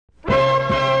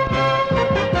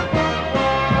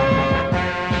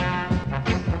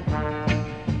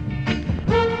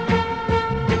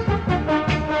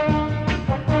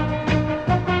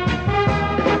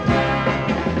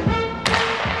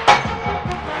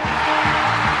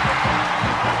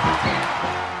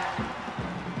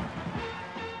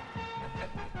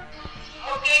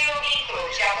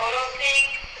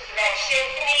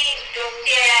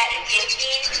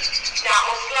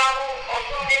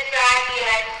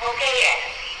hokeje.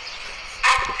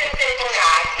 Akce se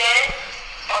koná dnes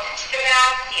od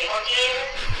 14 hodin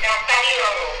na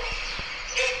stadionu.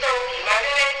 Vystoupí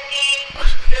mažoretky,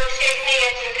 pro všechny je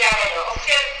připraveno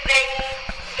občerstvení,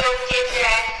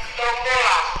 soutěže,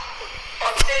 tombola.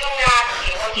 Od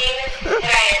 17 hodin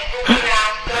hraje skupina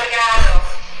Tornádo.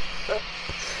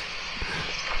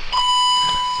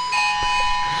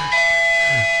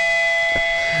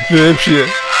 Nejlepší je.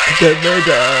 Jdeme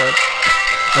dál.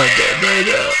 A jdeme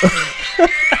dál.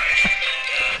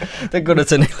 Ten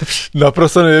konec je nejlepší.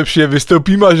 Naprosto nejlepší je,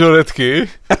 vystoupí mažoretky.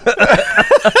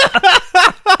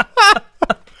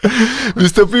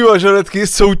 Vystoupí mažoretky,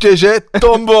 soutěže,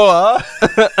 tombola.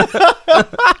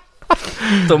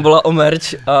 Tombola o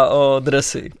merch a o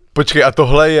dresy. Počkej, a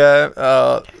tohle je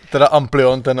teda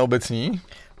Amplion, ten obecní?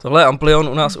 Tohle je Amplion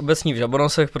u nás obecní v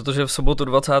Žabonosech, protože v sobotu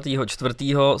 24.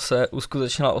 se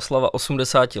uskutečnila oslava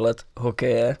 80 let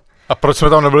hokeje. A proč jsme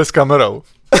tam nebyli s kamerou?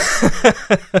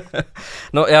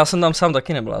 No já jsem tam sám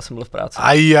taky nebyl, já jsem byl v práci.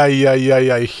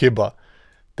 Aj, chyba.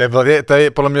 To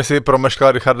je podle mě si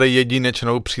promeškala, Richarde,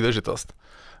 jedinečnou příležitost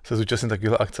se zúčastnit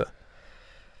takovéhle akce.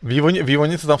 Ví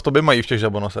oni, co tam v tobě mají v těch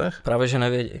Žabonosech? Právě, že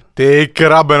nevědí. Ty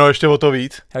krabeno, ještě o to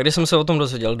víc. A když jsem se o tom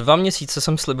dozvěděl, 2 měsíce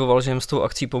jsem sliboval, že jim s tou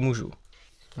akcí pomůžu.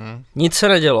 Nic se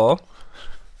nedělo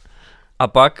a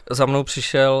pak za mnou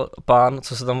přišel pán,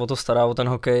 co se tam o to stará, o ten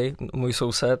hokej, můj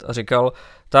soused, a říkal,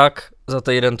 tak za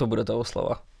týden to bude ta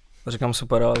oslava. A říkám,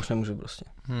 super, ale už nemůžu prostě.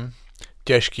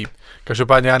 Těžký.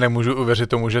 Každopádně já nemůžu uvěřit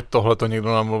tomu, že tohle to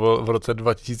někdo namluvil v roce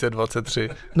 2023.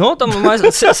 No,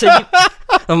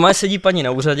 tam sedí paní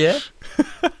na úřadě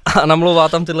a namlouvá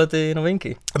tam tyhle ty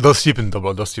novinky. Dost vtipný to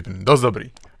bylo, dost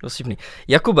dobrý. Dost vtipný.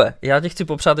 Jakube, já ti chci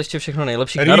popřát ještě všechno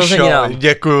nejlepší k narozeninám.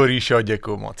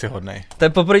 Děkuju, moc si hodnej. To je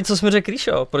poprvé, co jsi mi řekl,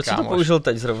 Ríšo. Proč jsi to použil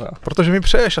teď zrovna? Protože mi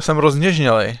přeješ a jsem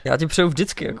rozněžnělej. Já ti přeju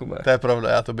vždycky, Jakube. To je pravda,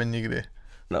 já to by nikdy.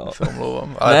 No. Se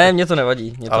omlouvám. Ne, mě to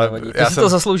nevadí. Ty si to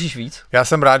zasloužíš víc. Já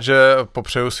jsem rád, že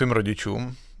popřeju svým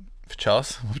rodičům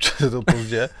včas, občas je to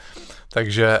pozdě,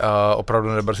 takže opravdu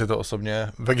neber si to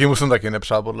osobně. Vegimu jsem taky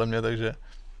nepřál podle mě, takže...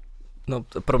 No,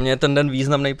 pro mě je ten den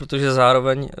významný, protože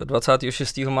zároveň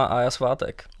 26. má Aja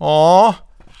svátek. To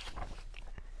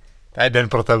je den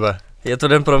pro tebe. Je to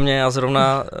den pro mě a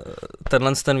zrovna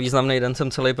ten významný den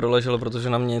jsem celý proležel, protože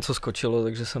na mě něco skočilo,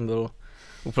 takže jsem byl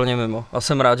úplně mimo. A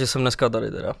jsem rád, že jsem dneska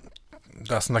tady teda.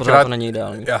 To není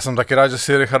ideální. Já jsem taky rád, že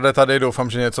jsi, Richarde, tady. Doufám,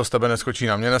 že něco z tebe neskočí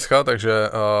na mě dneska, takže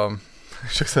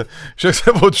však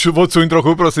se odsuň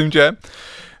trochu, prosím tě.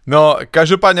 No,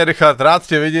 každopádně, Richard, rád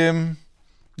tě vidím.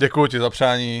 Děkuju ti za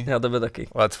přání. Já tebe taky.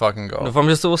 Let's fucking go. Doufám,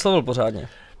 že jsi to oslavil pořádně.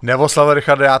 Neoslavil,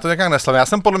 Richarde, já to nějak neslavil. Já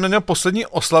jsem podle mě měl poslední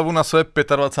oslavu na své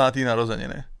 25.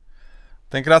 narozeniny.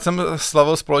 Tenkrát jsem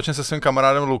slavil společně se svým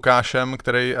kamarádem Lukášem,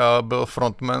 který byl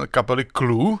frontman kapely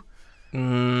Clue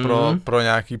pro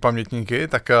nějaký pamětníky,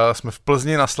 tak jsme v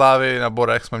Plzni na Slávii na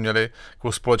Borech jsme měli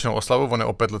takovou společnou oslavu, on je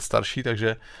o 5 let starší,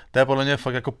 takže to je podle mě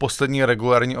fakt jako poslední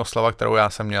regulární oslava, kterou já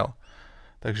jsem měl.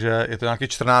 Takže je to nějaký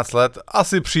 14 let,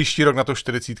 asi příští rok na tu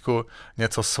 40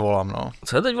 něco svolám, no.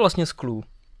 Co je teď vlastně s Clue?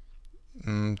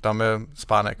 Tam je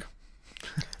Spánek.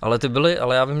 Ale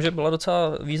já vím, že byla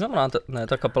docela významná,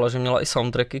 ta kapela, že měla i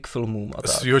soundtracky k filmům a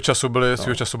tak. Svýho času byly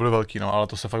velký, no, ale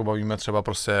to se fakt bavíme třeba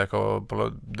prostě jako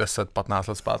 10-15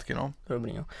 let zpátky, no.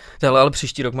 Dobrý, no. Hele, ale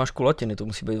příští rok máš kulatiny, to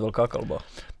musí být velká kalba.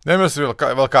 Nevím, jestli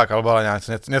velká kalba, ale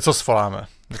něco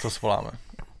svoláme.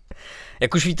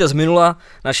 Jak už víte z minula,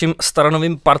 naším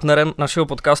staronovým partnerem našeho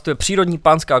podcastu je přírodní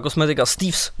pánská kosmetika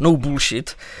Steve's No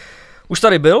Bullshit. Už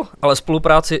tady byl, ale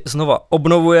spolupráci znova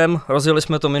obnovujeme, rozjeli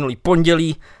jsme to minulý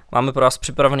pondělí, máme pro vás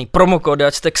připravený promokód,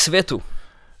 ať jste k světu.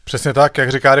 Přesně tak,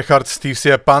 jak říká Richard, Steve's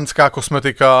je pánská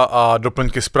kosmetika a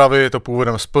doplňky zpravy, je to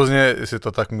původem z Plzně, jestli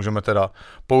to tak můžeme teda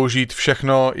použít,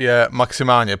 všechno je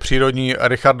maximálně přírodní.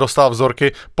 Richard dostal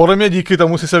vzorky, podle mě díky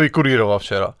tomu si se vykurýroval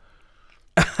včera.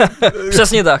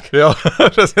 Přesně tak. Jo,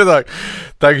 přesně tak.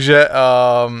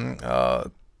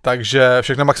 Takže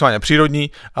všechno maximálně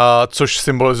přírodní, což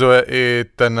symbolizuje i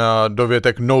ten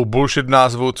dovětek no bullshit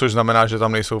názvu, což znamená, že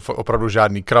tam nejsou opravdu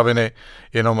žádný kraviny,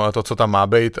 jenom to, co tam má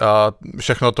být.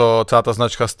 Všechno to, celá ta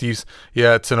značka Steve's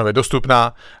je cenově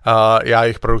dostupná. Já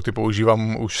jejich produkty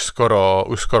používám už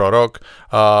skoro rok.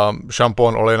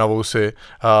 Šampon, olej na vousy.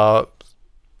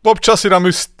 Občas si dám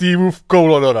i Steveův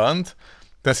koulodorant.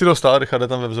 Ten si dostal, Richarde,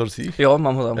 tam ve vzorcích? Jo,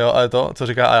 mám ho tam. Jo, a je to? Co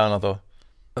říká Aja na to?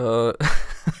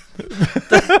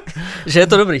 Že je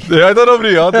to dobrý. Jo, je to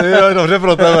dobrý, jo, dobře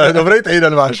pro tebe, dobrý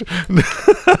týden máš.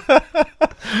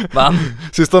 Mám.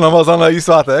 Jsi to namazal na její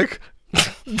svátek?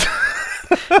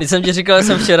 Když jsem ti říkal, že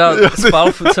jsem včera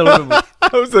spal celou dobu.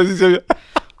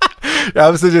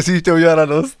 Já myslím, že jsi chtěl udělat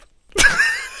radost.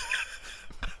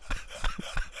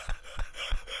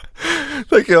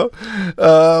 Tak jo,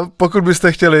 pokud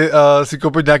byste chtěli si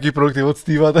koupit nějaký produkty od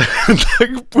Steva, tak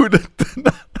půjdete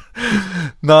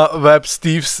na web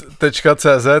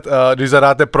steves.cz, když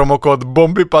zadáte promokód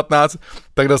BOMBY15,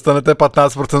 tak dostanete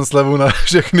 15% slevu na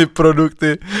všechny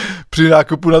produkty při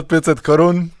nákupu nad 500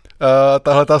 korun.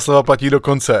 Tahle ta sleva platí do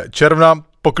konce června.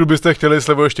 Pokud byste chtěli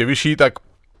slevu ještě vyšší, tak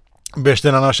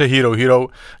běžte na naše Hero,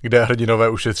 kde hrdinové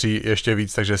ušetří ještě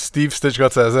víc. Takže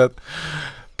steves.cz,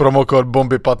 promokód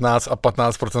BOMBY15 a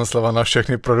 15% sleva na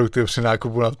všechny produkty při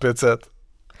nákupu nad 500.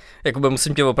 Jakube,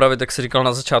 musím tě opravit, jak jsi říkal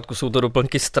na začátku, jsou to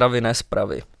doplňky stravy, ne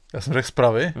spravy. Já jsem řekl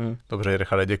zpravy? Dobře,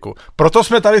 Richarde, děkuju. Proto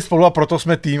jsme tady spolu a proto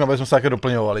jsme tým, aby jsme se také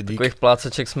doplňovali. Dík. Takových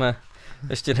pláceček jsme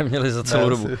ještě neměli za celou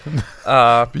dobu.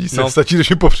 A vidíš, stačí, když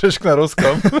mi popřeš na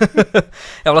rozkam.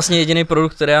 Já vlastně jediný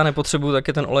produkt, který já nepotřebuju, tak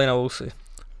je ten olej na vousy.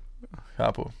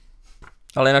 Chápu.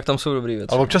 Ale jinak tam jsou dobrý věci.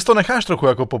 Ale občas to necháš trochu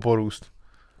jako poporůst.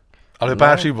 Ale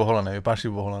vypadáš jí voholenej.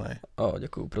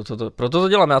 Děkuju, proto to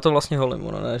dělám, já to vlastně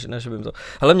holím, ne, že bym to.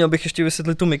 Hele, měl bych ještě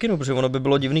vysvětlit tu mikinu, protože ono by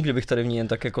bylo divný, kdybych tady v ní jen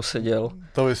tak jako seděl.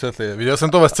 To vysvětli. Viděl jsem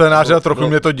to ve scénáři a trochu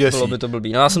mě to děsí. Bylo by to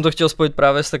blbý. No já jsem to chtěl spojit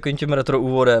právě s takovým tím retro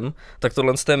úvodem, tak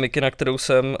tohle z té mikina, kterou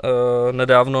jsem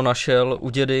nedávno našel u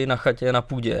dědy na chatě na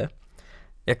půdě.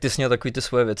 Jak ty sněl takový ty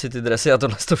svoje věci, ty dresy a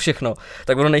tohle to všechno.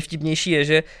 Tak ono nejvtipnější je,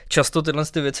 že často tyhle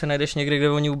ty věci najdeš někde, kde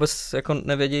oni vůbec jako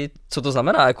nevědí, co to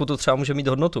znamená, jakou to třeba může mít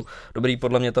hodnotu. Dobrý,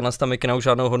 podle mě ta mikina už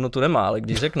žádnou hodnotu nemá, ale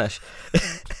když řekneš.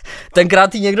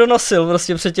 Tenkrát ji někdo nosil,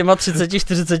 prostě před těma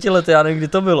 30-40 lety, já nevím, kdy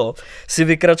to bylo, si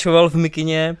vykračoval v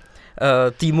mikině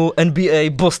týmu NBA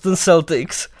Boston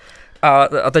Celtics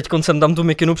a teď jsem tam tu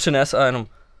mikinu přines a jenom,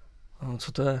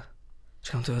 co to je?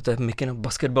 Říkám, to je mikina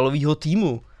basketbalového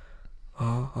týmu.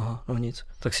 Aha, no nic,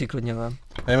 tak si ji klidně vem.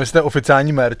 Nevím, jestli to je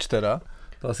oficiální merch teda,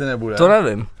 to asi nebude. To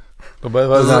nevím. To bude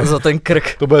za ten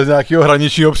krk. To bude z nějakého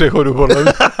hraničního přechodu, podle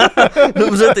mě.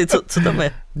 Dobře, ty, co tam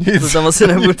je? Nic. To tam asi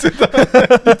nebude.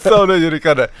 Nic tam není,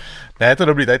 Rikade. Ne, je to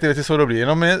dobrý, tady ty věci jsou dobrý.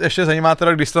 Jenom mě ještě zajímá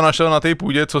teda, když jsi to našel na té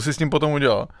půdě, co jsi s tím potom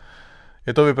udělal?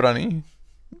 Je to vypraný?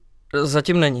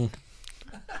 Zatím není.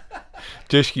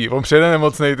 Těžký, on přijede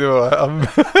nemocnej, ty vole,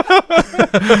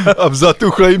 a v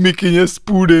zatuchlej mikině z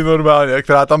půdy normálně,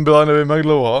 která tam byla nevím jak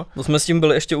dlouho. No jsme s tím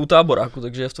byli ještě u táboráku,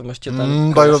 takže je v tom ještě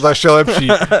ten... Tak to je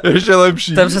ještě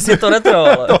lepší. To je přesně to retro,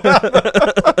 ale.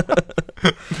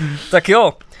 Tak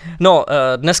jo, no,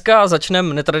 dneska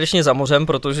začneme netradičně za mořem,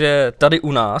 protože tady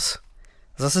u nás,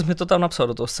 zase jsi mi to tam napsal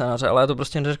do toho scénáře, ale já to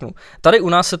prostě neřeknu. Tady u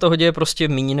nás se toho děje prostě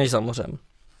méně než za mořem.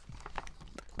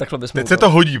 Takhle bychom teď se to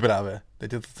hodí právě,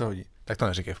 teď se to hodí. Tak to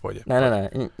neříkej v pohodě. Ne,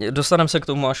 dostaneme se k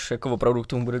tomu, až jako opravdu k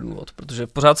tomu bude důvod, protože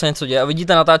pořád se něco děje a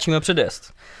vidíte, natáčíme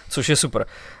předjezd, což je super.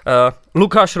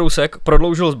 Lukáš Rousek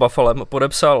prodloužil s Buffalem,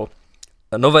 podepsal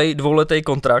novej 2letý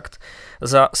kontrakt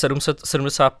za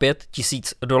 $775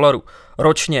 000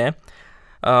 ročně.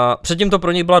 Předtím to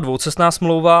pro něj byla dvoucestná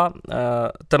smlouva,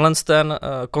 tenhle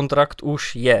kontrakt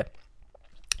už je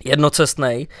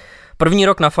jednocestnej. První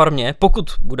rok na farmě,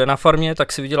 pokud bude na farmě,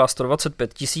 tak si vydělá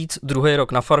 125 000, druhý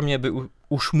rok na farmě by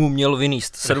už mu měl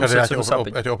vynést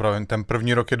 775. Já tě opravím, ten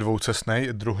první rok je dvoucestnej,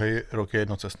 druhý rok je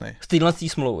jednocestnej. Z této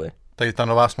smlouvy. Tady ta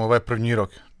nová smlouva je první rok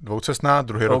dvoucestná,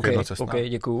 druhý rok jednocestná. Ok,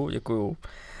 děkuju.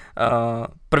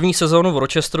 První sezónu v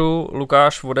Rochesteru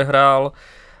Lukáš odehrál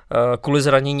kvůli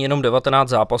zranění jenom 19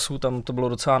 zápasů, tam to bylo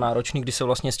docela náročný, když se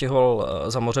vlastně stěhoval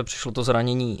za moře, přišlo to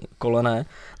zranění kolene,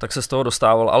 tak se z toho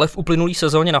dostával, ale v uplynulý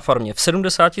sezóně na farmě v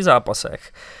 70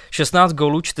 zápasech 16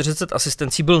 gólů, 40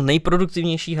 asistencí byl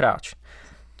nejproduktivnější hráč,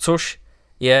 což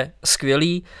je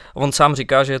skvělý. On sám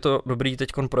říká, že je to dobrý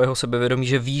teďkon pro jeho sebevědomí,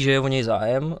 že ví, že je o něj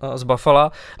zájem z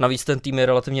Buffala, navíc ten tým je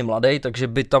relativně mladý, takže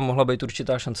by tam mohla být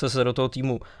určitá šance se do toho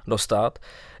týmu dostat.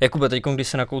 Jakube, teďkon, když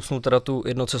se nakousnul teda tu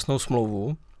jednocestnou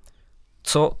smlouvu,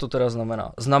 co to teda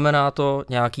znamená? Znamená to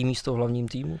nějaký místo v hlavním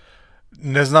týmu?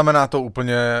 Neznamená to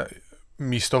úplně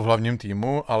místo v hlavním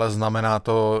týmu, ale znamená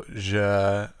to, že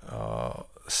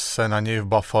se na něj v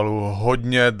Buffalu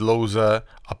hodně dlouze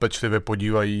a pečlivě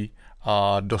podívají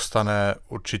a dostane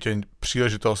určitě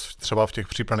příležitost třeba v těch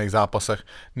přípravných zápasech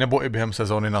nebo i během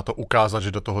sezóny na to ukázat,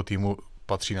 že do toho týmu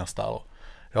patří nastálo.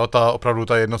 Jo, opravdu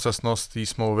ta jednocestnost té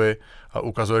smlouvy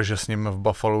ukazuje, že s ním v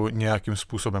Buffalu nějakým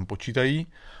způsobem počítají.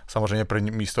 Samozřejmě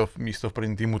místo v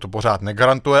prvním týmu to pořád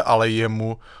negarantuje, ale je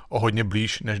mu o hodně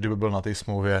blíž, než kdyby byl na té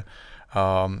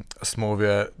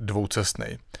smlouvě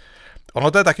dvoucestnej.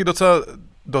 Ono to je taky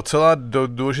docela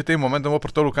důležitý moment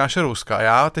pro toho Lukáše Rouska.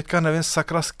 Já teďka nevím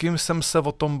sakra, s kým jsem se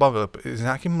o tom bavil. S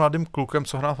nějakým mladým klukem,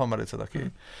 co hrál v Americe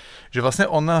taky. Že vlastně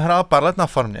on hrál pár let na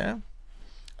farmě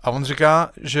a on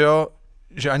říká,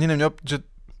 že ani neměl, že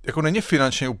jako není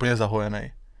finančně úplně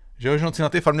zahojený. Že on si na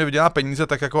té farmě vydělá peníze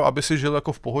tak jako, aby si žil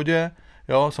jako v pohodě,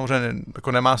 jo, samozřejmě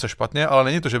jako nemá se špatně, ale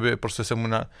není to, že by prostě se mu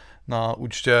na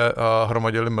účtě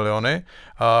hromadily miliony.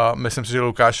 Myslím si, že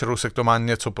Lukáš Rousek to má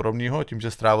něco podobného, tím,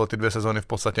 že strávil ty 2 sezóny v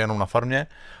podstatě jenom na farmě.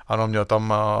 Ano, měl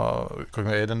tam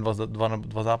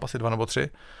dva nebo tři,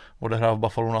 odehrál v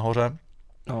Buffalo nahoře.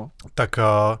 No. Tak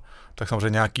samozřejmě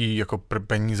nějaký jako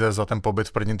peníze za ten pobyt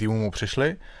v prvním týmu mu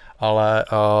přišly, ale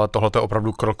tohle je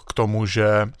opravdu krok k tomu,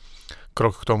 že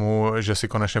si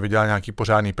konečně vydělal nějaký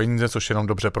pořádný peníze, což je jenom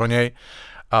dobře pro něj.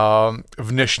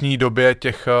 V dnešní době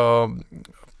těch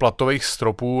platových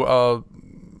stropů a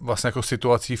vlastně jako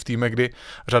situací v týme, kdy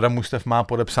řada mužstev má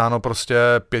podepsáno prostě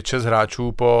 5-6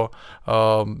 hráčů po,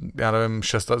 já nevím,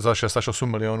 za 6 až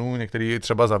 8 milionů, některý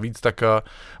třeba za víc, tak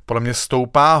podle mě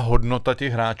stoupá hodnota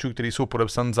těch hráčů, kteří jsou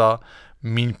podepsan za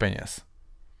míň peněz.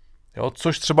 Jo,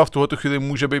 což třeba v tuhletu chvíli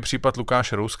může být případ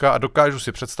Lukáše Rouska a dokážu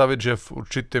si představit, že v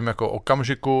určitém jako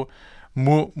okamžiku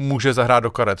mu může zahrát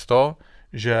do karet to,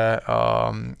 že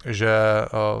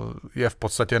je v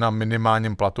podstatě na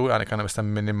minimálním platu, já nevím, jestli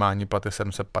minimální plat je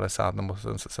 750 nebo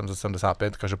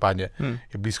 775, každopádně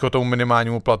je blízko tomu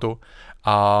minimálnímu platu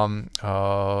a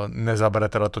nezabere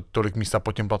teda tolik místa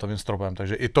pod tím platovým stropem,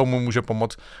 takže i tomu může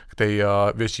pomoct k té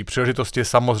větší příležitosti.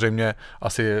 Samozřejmě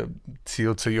asi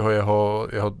cíl celého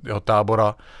jeho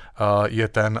tábora je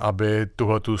ten, aby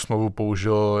tuhletu smlouvu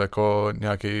použil jako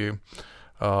nějaký,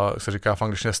 jak se říká v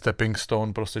angličtině stepping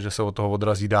stone, prostě, že se od toho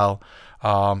odrazí dál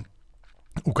a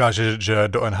ukáže, že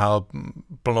do NHL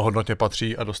plnohodnotně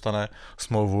patří a dostane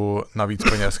smlouvu na víc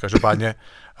peněz. Každopádně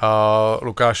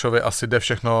Lukášovi asi jde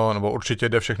všechno, nebo určitě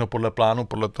jde všechno podle plánu,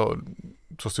 podle toho,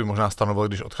 co si možná stanovil,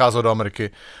 když odcházel do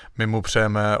Ameriky. My mu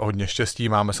přejeme hodně štěstí,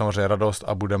 máme samozřejmě radost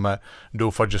a budeme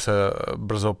doufat, že se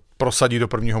brzo prosadí do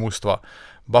prvního mužstva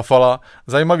Buffalo.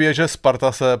 Zajímavé je, že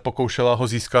Sparta se pokoušela ho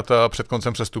získat před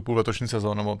koncem přestupu letošní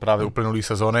sezóny, nebo právě uplynulý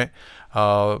sezóny.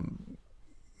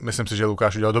 Myslím si, že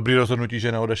Lukáš udělal dobrý rozhodnutí,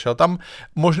 že neodešel. Tam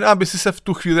možná by si se v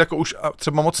tu chvíli jako už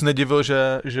třeba moc nedivil,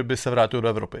 že by se vrátil do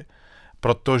Evropy.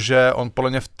 Protože on podle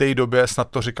mě v té době, snad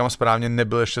to říkám správně,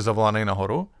 nebyl ještě zavolaný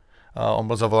nahoru. On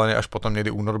byl zavolaný až potom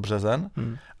někdy únor, březen.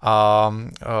 A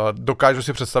dokážu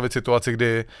si představit situaci,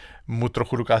 kdy mu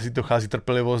trochu dochází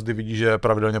trpělivost, kdy vidí, že je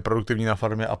pravidelně produktivní na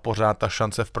farmě a pořád ta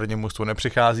šance v prvním mužstvu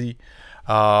nepřichází.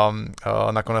 A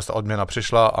nakonec ta odměna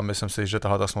přišla a myslím si, že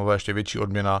tahle smlouva je ještě větší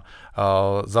odměna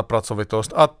za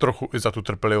pracovitost a trochu i za tu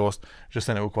trpělivost, že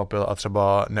se neukvapil a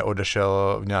třeba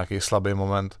neodešel v nějaký slabý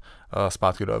moment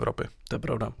zpátky do Evropy. To je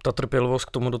pravda. Ta trpělivost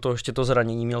k tomu do toho ještě to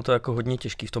zranění měl to jako hodně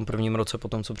těžký v tom prvním roce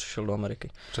potom, co přišel do Ameriky.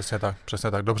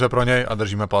 Přesně tak. Dobře pro něj a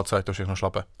držíme palce, ať to všechno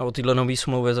šlape. A o téhle nový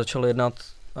smlouvě začal jednat,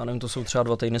 já nevím, to jsou třeba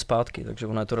 2 týdny zpátky, takže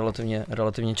ono je to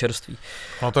relativně čerstvý.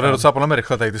 No to jde docela podle mě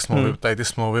rychle tady ty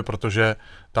smlouvy, protože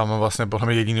tam vlastně podle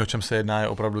mě jediný, o čem se jedná, je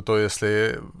opravdu to,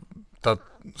 jestli ta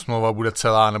smlouva bude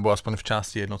celá nebo aspoň v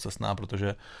části jednocestná,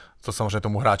 protože to samozřejmě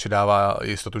tomu hráči dává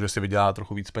jistotu, že si vydělá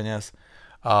trochu víc peněz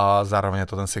a zároveň je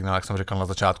to ten signál, jak jsem říkal na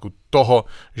začátku, toho,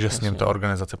 že s ním ta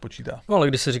organizace počítá. No ale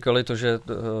když si říkali to, že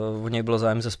o něj byl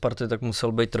zájem ze Sparty, tak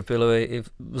musel být trpělivý i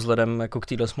vzhledem jako k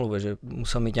téhle smlouvě, že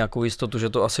musel mít nějakou jistotu, že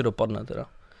to asi dopadne teda.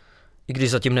 I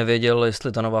když zatím nevěděl,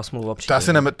 jestli ta nová smlouva přijde.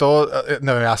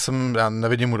 Nevím, já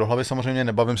nevidím mu do hlavy samozřejmě,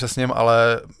 nebavím se s ním,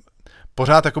 ale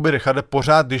pořád, jakoby Richarde,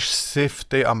 pořád, když jsi v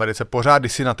té Americe, pořád,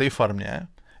 když jsi na té farmě,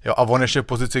 jo, a on ještě v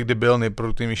pozici, kdy byl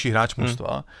nejproduktivnější hráč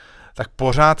mužstva, tak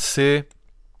pořád si...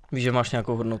 Víš, že máš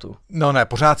nějakou hodnotu. No ne,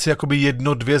 pořád si jakoby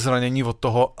 1-2 zranění od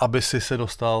toho, aby si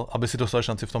dostal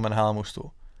šanci v tom NHL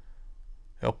mužstvu.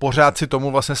 Jo, pořád si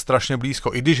tomu vlastně strašně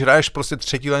blízko. I když hraješ prostě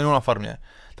 3. lineu na farmě,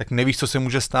 tak nevíš, co se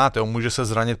může stát. Jo. Může se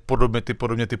zranit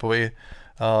podobně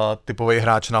typový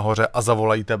hráč nahoře a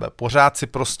zavolají tebe. Pořád si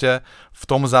prostě v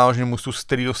tom záložním mužstvu, z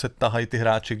kterého se tahají ty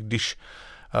hráči, když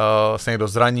se někdo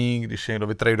zraní, když je někdo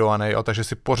vytradovaný, takže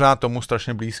si pořád tomu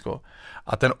strašně blízko.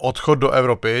 A ten odchod do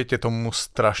Evropy tě tomu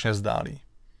strašně vzdálí.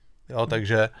 Jo,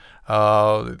 takže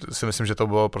si myslím, že to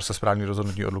bylo prostě správný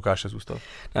rozhodnutí od Lukáše zůstat.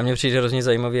 A mně přijde hrozně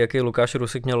zajímavý, jaký Lukáš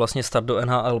Rousek měl vlastně start do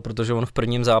NHL, protože on v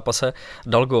prvním zápase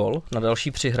dal gól, na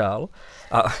další přihrál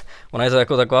a ona je to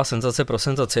jako taková senzace pro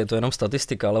senzaci, je to jenom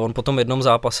statistika, ale on po tom jednom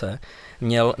zápase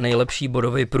měl nejlepší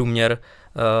bodový průměr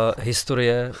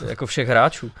historie jako všech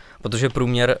hráčů, protože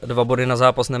průměr 2 body na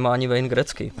zápas nemá ani Wayne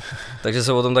Gretzky, takže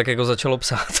se o tom tak jako začalo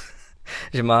psát.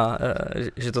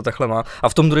 že to takhle má. A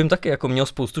v tom druhém taky jako měl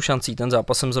spoustu šancí, ten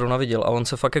zápas jsem zrovna viděl a on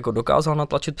se fakt jako dokázal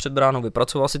natlačit před bránou,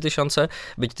 vypracoval si ty šance,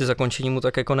 byť ty zakončení mu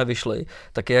tak jako nevyšly.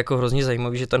 Tak je jako hrozně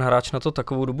zajímavý, že ten hráč na to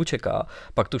takovou dobu čeká,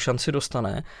 pak tu šanci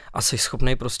dostane a jsi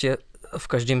schopný prostě v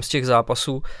každém z těch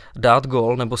zápasů dát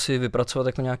gól nebo si vypracovat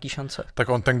jako nějaký šance. Tak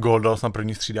on ten gól dal na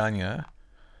první střídání, ne?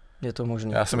 Je to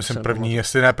možný. Já si myslím první,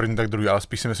 jestli ne první, tak druhý, ale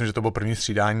spíš si myslím, že to bylo první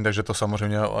střídání, takže to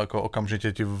samozřejmě jako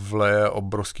okamžitě ti vleje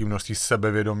obrovský množství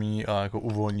sebevědomí a jako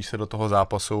uvolní se do toho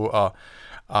zápasu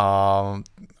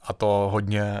a to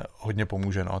hodně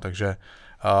pomůže, no, takže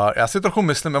já si trochu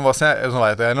myslím, vlastně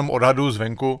je to jenom odhadu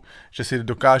zvenku, že si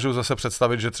dokážu zase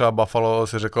představit, že třeba Buffalo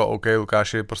si řeklo, OK,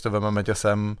 Lukáši, prostě vememe tě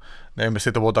sem, nevím,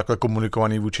 jestli to bylo takhle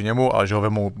komunikovaný vůči němu, ale že ho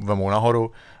vemou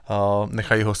nahoru,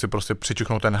 nechají ho si prostě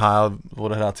přičuknout ten HL,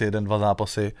 odehrát si 1-2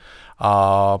 zápasy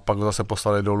a pak ho zase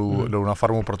poslali dolů na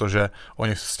farmu, protože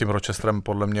oni s tím Rochesterem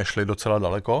podle mě šli docela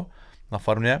daleko na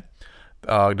farmě,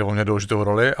 kde on měl důležitou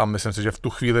roli a myslím si, že v tu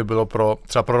chvíli bylo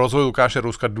třeba pro rozvoj Lukáše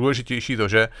Rouska důležitější to,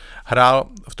 že hrál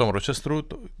v tom Rochesteru,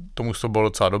 to mužstvo bylo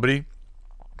docela dobrý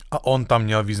a on tam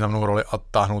měl významnou roli a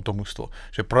táhnul to mužstvo.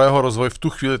 Že pro jeho rozvoj v tu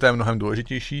chvíli to je mnohem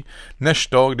důležitější, než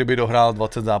to, kdyby dohrál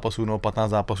 20 zápasů nebo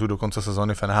 15 zápasů do konce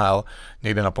sezóny v NHL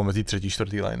někde na pomezí 3.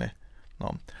 4. liny. No.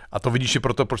 A to vidíš i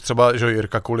proto, proč třeba, že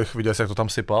Jirka Kulich viděl, jak to tam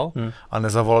sypal a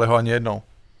nezavolali ho ani jednou.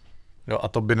 Jo,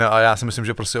 a já si myslím,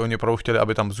 že prostě oni opravdu chtěli,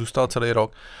 aby tam zůstal celý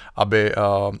rok, aby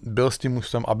byl s tím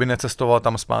mužstvem, aby necestoval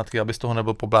tam zpátky, aby z toho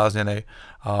nebyl poblázněnej.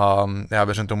 A já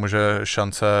věřím tomu, že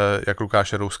šance jak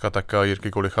Lukáše Rouska, tak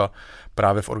Jirky Kulicha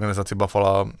právě v organizaci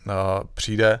Buffalo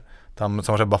přijde. Tam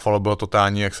samozřejmě Buffalo bylo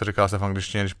totální, jak se říká se v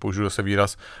angličtině, když použiju zase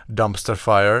výraz dumpster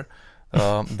fire.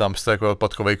 Dumpster jako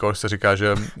odpadkový koš, se říká,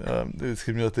 že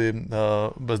vždycky měl ty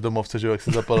bezdomovce, že jak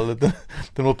se zapalili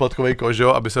ten odpadkový koš, jo,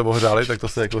 aby se ohřáli, tak to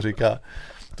se jako říká.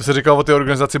 To se říkalo o té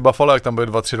organizaci Buffalo, jak tam byly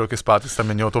 2-3 roky zpátky, se tam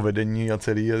měnilo to vedení a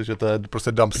celý, že to je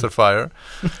prostě dumpster fire.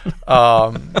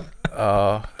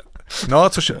 No,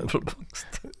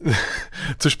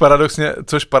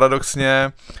 což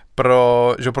paradoxně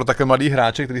pro takhle mladý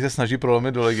hráče, který se snaží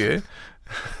prolomit do ligy,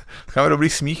 máme dobrý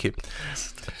smíchy.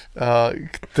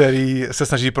 Který se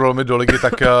snaží prolomit do ligy,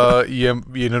 tak je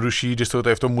jednodušší, když jsou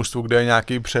tady v tom mužstvu, kde je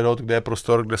nějaký přerod, kde je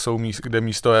prostor, kde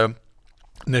místo je,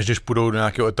 než když půjdou do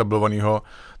nějakého etablovaného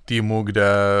týmu, kde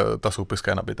ta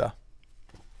soupiska je nabitá.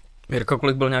 Jirka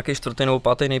Kulich byl nějaký 4.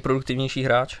 nebo 5. nejproduktivnější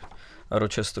hráč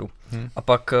Rochesteru. A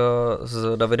pak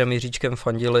s Davidem Jiříčkem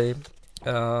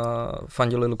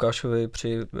fandili Lukášovi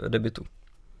při debutu.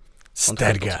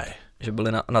 Stat guy. Že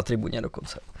byli na tribuně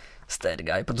dokonce. Stat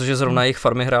guy, protože zrovna jejich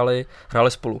farmy hráli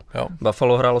spolu. Jo.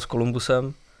 Buffalo hrálo s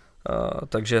Columbusem,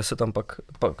 takže se tam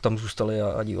pak tam zůstali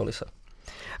a dívali se.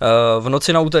 V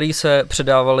noci na úterý se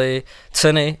předávaly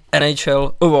ceny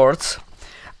NHL Awards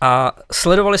a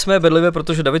sledovali jsme je bedlivě,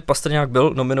 protože David Pastrňák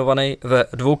byl nominovaný ve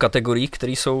 2 kategoriích,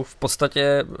 které jsou v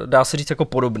podstatě, dá se říct, jako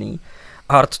podobný.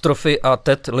 Hart Trophy a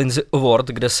Ted Lindsay Award,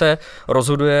 kde se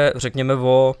rozhoduje, řekněme,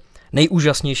 o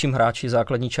nejúžasnějším hráči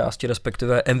základní části,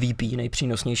 respektive MVP,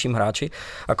 nejpřínosnějším hráči.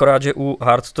 Akorát, že u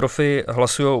Hart Trophy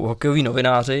hlasují hokejoví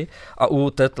novináři a u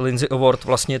Ted Lindsay Award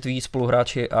vlastně tví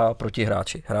spoluhráči a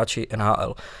protihráči, hráči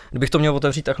NHL. Kdybych to měl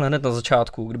otevřít takhle hned na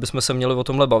začátku, kdybychom se měli o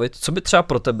tomhle bavit, co by třeba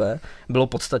pro tebe bylo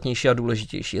podstatnější a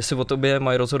důležitější? Jestli o tobě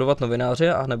mají rozhodovat novináři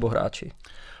a nebo hráči?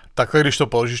 Takhle, když to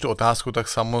položíš tu otázku, tak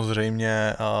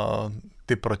samozřejmě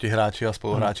ty protihráči a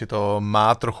spoluhráči to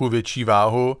má trochu větší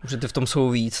váhu. Že ty v tom jsou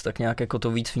víc, tak nějak jako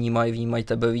to víc vnímají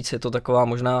tebe víc, je to taková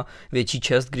možná větší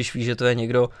čest, když víš, že to je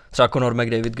někdo, třeba Conor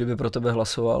McDavid, kdyby pro tebe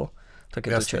hlasoval, tak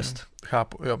je jasně, to čest.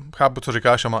 Chápu, co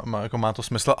říkáš a má to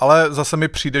smysl, ale zase mi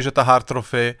přijde, že ta Hart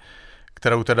Trophy,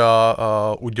 kterou teda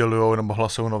udělujou nebo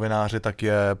hlasují novináři, tak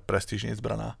je prestižní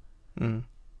zbraná.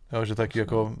 Jo, že taky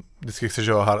jako vždycky chceš,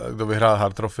 že kdo vyhrál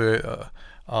Hart Trophy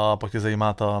a pak tě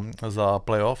zajímá ta za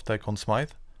playoff, to je Conn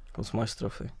Smythe. Conn Smythe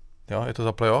Trophy. Jo, je to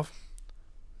za playoff?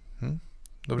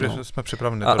 Dobře, že jsme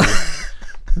připraveni.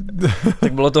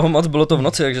 Tak bylo toho moc, bylo to v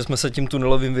noci, takže jsme se tím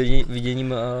tunelovým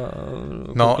viděním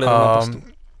koukli na Pastu.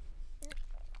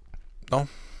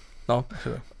 No.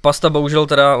 Pasta bohužel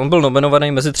teda, on byl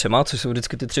nominovaný mezi 3, což jsou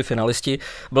vždycky ty 3 finalisti.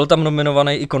 Byl tam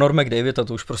nominovaný i Conor McDavid a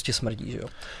to už prostě smrdí, že jo.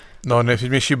 No,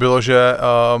 nejvtipnější bylo, že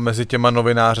mezi těma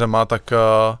novinářema tak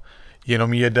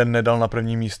jenom jeden nedal na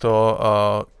první místo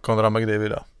Conora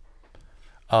McDavida.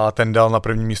 A ten dal na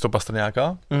první místo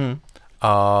Pastrňáka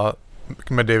a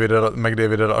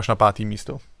McDavid dal až na 5.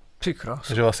 místo. Přikrás.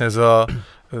 Takže vlastně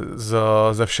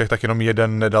ze všech tak jenom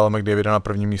jeden nedal McDavida na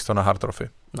první místo na Hart Trophy.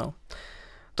 No.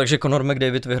 Takže Conor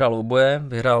McDavid vyhrál oboje,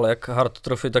 vyhrál jak Hart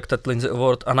Trophy, tak Ted Lindsay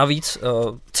Award a navíc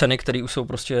ceny, které už jsou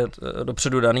prostě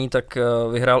dopředu daný, tak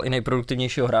vyhrál i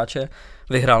nejproduktivnějšího hráče,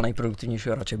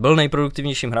 byl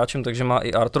nejproduktivnějším hráčem, takže má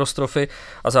i Arthur Trophy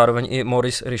a zároveň i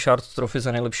Maurice Richard Trophy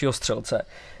za nejlepšího střelce.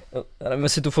 Já nevím,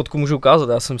 jestli tu fotku můžu ukázat,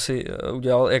 já jsem si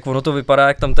udělal, jak ono to vypadá,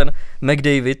 jak tam ten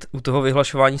McDavid u toho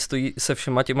vyhlašování stojí se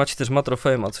všema těma 4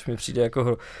 trofejema, což mi přijde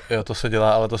jako Jo, to se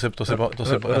dělá, ale to si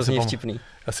hrozně vtivný.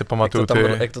 Já si pamatuju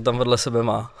jak to tam vedle sebe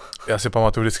má. Já si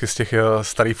pamatuju vždycky z těch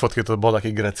starých fotky, to bylo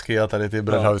taky grecky a tady ty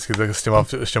Brad vždycky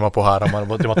s těma pohárama,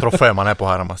 nebo těma trofejema, ne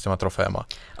pohárama, s těma trofejema.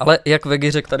 Ale jak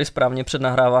Vegi řekl tady správně před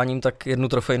nahráváním, tak jednu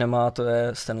trofej nemá, to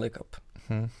je Stanley Cup.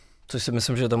 Což si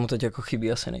myslím, že tomu teď jako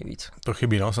chybí asi nejvíc. To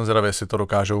chybí, no, jsem zvědavý,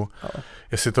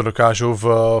 jestli to dokážou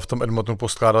v tom Edmontonu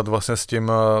poskládat vlastně s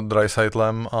tím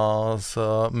Draisaitlem a s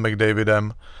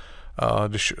McDavidem,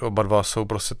 když oba dva jsou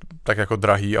prostě tak jako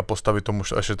drahý a postavit tomu,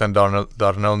 ještě ten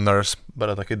Darnell Nurse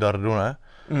bere taky dardu, ne?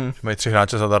 Mají 3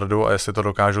 hráče za dardu a jestli to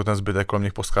dokážou ten zbytek kolem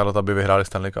nich poskládat, aby vyhráli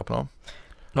Stanley Cup, no.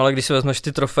 No ale když si vezmeš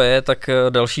ty trofeje, tak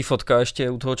další fotka ještě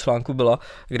u toho článku byla,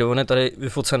 kde on je tady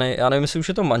vyfocený, já nevím, jestli už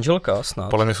je to manželka snad.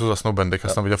 Podle mě jsou zasnoubendy, já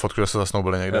jsem viděl fotku, že se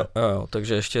zasnoubili někde. Jo,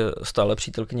 takže ještě stále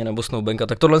přítelkyně nebo snoubenka,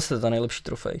 tak tohle je ta nejlepší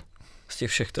trofej z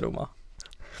těch všech, kterou má.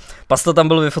 Pasta tam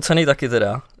byl vyfocený taky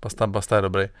teda. Pasta je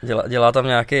dobrý. Dělá tam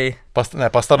nějaký.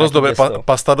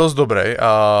 Pasta dost dobrý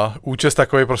a účes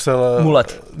takový prostě.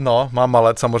 Mulet. No, má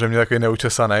malet, samozřejmě takový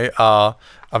neučesaný a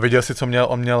viděl si, co měl,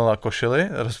 on měl na košili,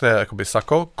 respektive jakoby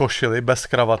sako, košili bez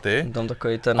kravaty. Tam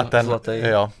takový ten zlatý,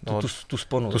 jo, tu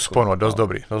sponu. Tu sponu, dost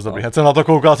dobrý. Hned jsem na to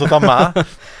koukal, co tam má,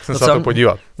 jsem se na to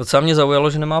podívat. Docela mě zaujalo,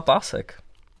 že nemá pásek.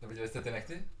 Viděli jste ty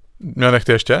nechty? Měl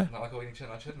nechty ještě?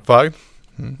 Na černo. Fakt?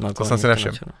 To jsem si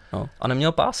nevšiml. No. A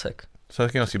neměl pásek. Se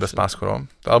taky nosí bez pásku, no.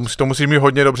 Ale to musí mít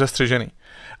hodně dobře střižený.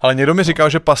 Ale někdo mi říkal,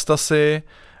 že Pasta si,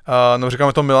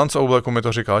 říkáme to Milan z obleku mi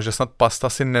to říkal, že snad Pasta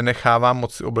si nenechává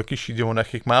moc obleky šít, že on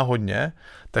jich má hodně,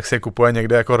 tak si je kupuje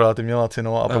někde jako relativně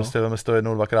lacino a prostě veme si to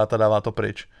 1-2krát a dává to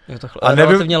pryč. A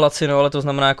relativně lacino, ale to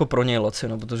znamená jako pro něj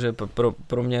lacino, protože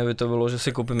pro mě by to bylo, že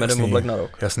si koupím jeden oblek na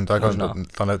rok. Jasně,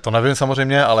 to nevím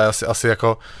samozřejmě, ale asi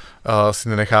jako si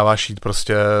nenechává šít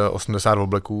prostě 80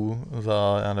 obleků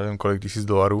za já nevím kolik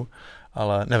 $1000.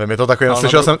 Ale nevím, je to takový,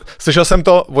 slyšel jsem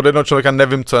to od jednoho člověka,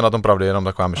 nevím, co je na tom pravdy, jenom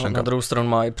taková myšlenka. Na druhou stranu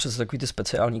má i přes takový ty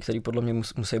speciální, který podle mě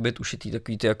musí být ušitý,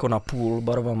 takový ty jako napůl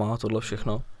barvama, tohle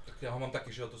všechno. Tak já ho mám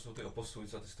taky, že to jsou ty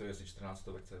oposující a ty stojí asi 14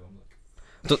 vekce.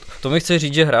 To mi chce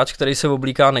říct, že hráč, který se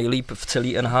oblíká nejlíp v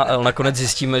celý NHL, nakonec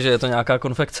zjistíme, že je to nějaká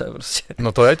konfekce prostě.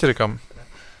 No to ti říkám.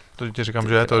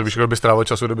 Že je to, víš, kdyby strávil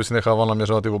času, kdyby si nechával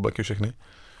naměřovat ty obleky všechny.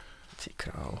 Ty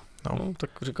král. No, tak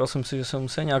říkal jsem si, že se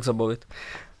musí nějak zabavit.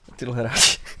 Tyhle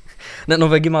hráči. No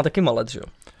Vegi má taky malet, že jo?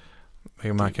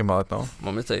 Vegi má taky malet, no.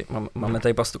 Máme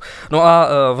tady Pastu. No a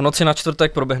v noci na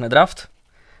čtvrtek proběhne draft,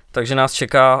 takže nás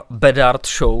čeká Bedard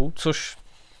Show, což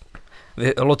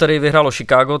loterii vyhrálo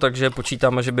Chicago, takže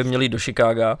počítáme, že by měli jít do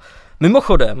Chicaga.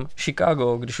 Mimochodem,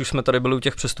 Chicago, když už jsme tady byli u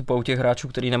těch přestupů, u těch hráčů,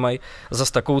 kteří nemají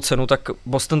zas takovou cenu, tak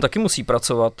Boston taky musí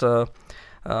pracovat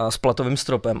s platovým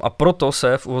stropem a proto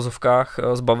se v uvozovkách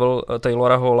zbavil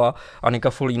Taylora Halla a Nicka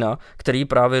Folina, který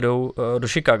právě jdou do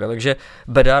Chicaga, takže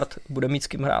Bedard bude mít s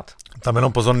kým hrát. Tam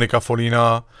jenom pozor Nicka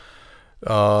Folina,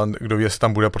 kdo ví, jestli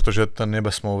tam bude, protože ten je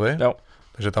bez smlouvy,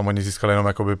 takže tam oni získali jenom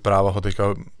jakoby práva ho teďka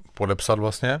podepsat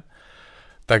vlastně.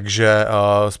 Takže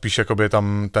spíš jakoby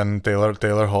tam ten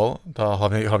Taylor Hall, ta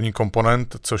hlavní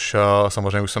komponent, což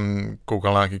samozřejmě už jsem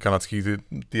koukal na nějaký kanadský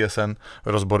TSN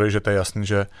rozbory, že to je jasný,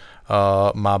 že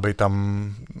má být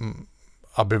tam,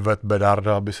 aby vedl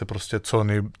Bedarda, aby se prostě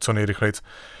co nejrychleji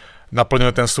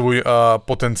naplnil ten svůj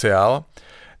potenciál.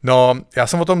 No, já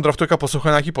jsem o tom draftu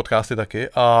poslouchal nějaký podcasty taky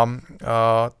a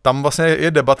tam vlastně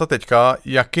je debata teďka,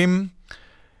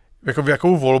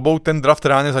 jakou volbou ten draft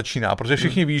reálně začíná, protože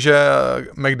všichni ví, že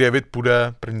McDavid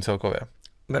půjde první celkově.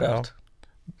 Bedard. No?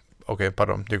 OK,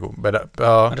 pardon, děkuju.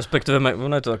 Respektive,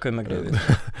 ono je to takový McDavid.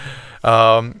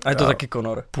 A je to taky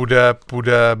Connor.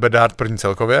 Půjde Bedard první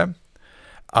celkově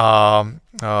a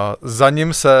za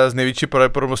ním se z největší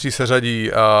pravděpodobností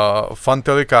seřadí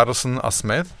Fantilli, Carlson a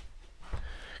Smith,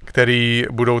 který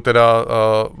budou teda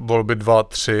volby 2,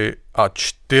 3 a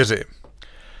 4.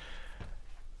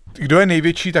 Kdo je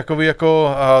největší takový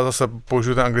jako, zase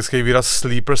použiju ten anglický výraz,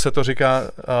 sleeper se to říká,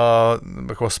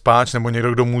 jako spáč, nebo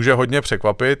někdo, kdo může hodně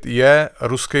překvapit, je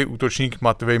ruský útočník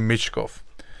Matvej Mičkov,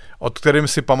 od kterým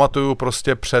si pamatuju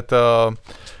prostě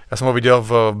já jsem ho viděl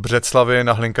v Břeclavi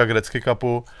na Hlinka Gretzky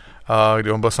Cupu,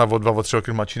 kdy on byl snad o 2-3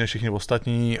 roky mladší než všichni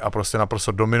ostatní a prostě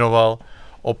naprosto dominoval.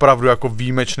 Opravdu jako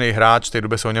výjimečný hráč, v té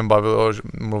době se o něm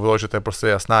mluvilo, že to je prostě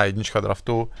jasná jednička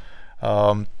draftu.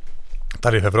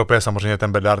 Tady v Evropě samozřejmě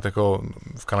ten Bedard, jako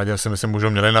v Kanadě si myslím, můžou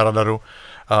měli na radaru,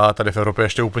 a tady v Evropě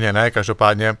ještě úplně ne,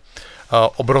 každopádně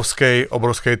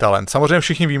obrovský talent. Samozřejmě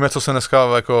všichni víme, co se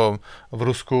dneska jako v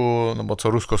Rusku, nebo co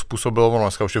Rusko způsobilo,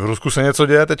 dneska už v Rusku se něco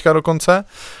děje teďka dokonce,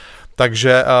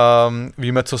 Takže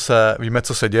víme,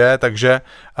 co se děje, takže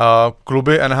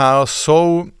kluby NHL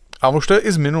jsou, a už to je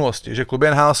i z minulosti, že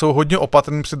kluby NHL jsou hodně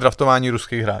opatrní při draftování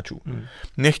ruských hráčů.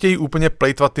 Nechtějí úplně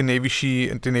plejtvat ty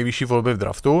nejvyšší volby v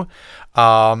draftu,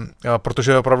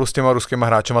 protože opravdu s těma ruskýma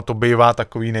hráčema to bývá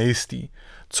takový nejistý.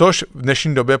 Což v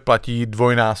dnešní době platí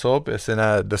dvojnásob, jestli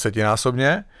ne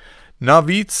desetinásobně.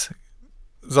 Navíc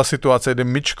za situace, kdy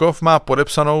Mičkov má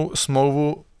podepsanou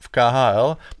smlouvu v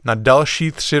KHL na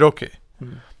další 3 roky.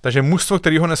 Takže mužstvo,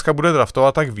 který ho dneska bude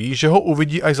draftovat, tak ví, že ho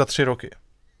uvidí až za 3 roky.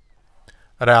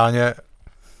 Reálně.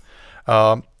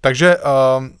 Takže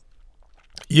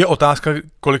je otázka,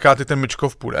 kolikátý ten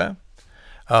Mičkov půjde.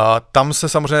 Tam se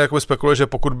samozřejmě jakoby spekuluje, že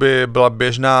pokud by byla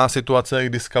běžná situace,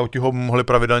 kdy skauti ho mohli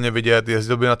pravidelně vidět,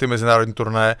 jezdil by na ty mezinárodní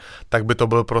turné, tak by to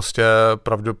byl prostě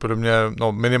pravděpodobně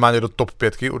minimálně do top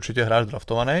 5 určitě hráč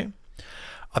draftovaný.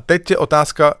 A teď je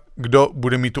otázka, kdo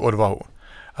bude mít tu odvahu.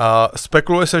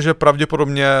 Spekuluje se, že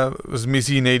pravděpodobně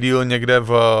zmizí nejdýl někde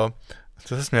v...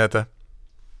 Co se smějete?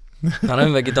 Já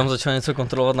nevím, jak tam začal něco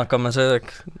kontrolovat na kameře, tak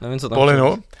nevím, co tam...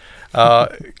 Polinu.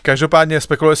 Každopádně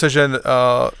spekuluje se, že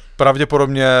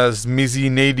pravděpodobně zmizí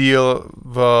nejdýl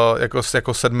jako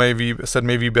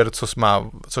sedmý výběr,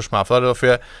 což má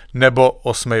Philadelphia, nebo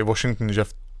 8. Washington, že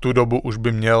v tu dobu už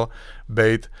by měl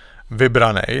být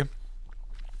vybraný.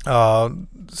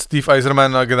 Steve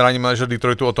Yzerman, generální manažer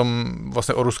Detroitu, o tom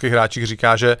vlastně o ruských hráčích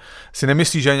říká, že si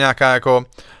nemyslí, že je nějaká jako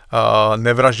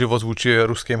nevraždivost vůči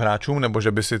ruským hráčům, nebo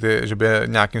že by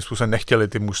nějakým způsobem nechtěli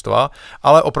ty mužstva,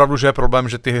 ale opravdu, že je problém,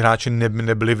 že ty hráči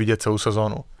nebyli vidět celou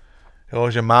sezónu. Jo,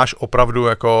 že máš opravdu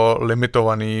jako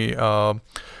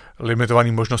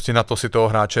limitovaný možnosti na to si toho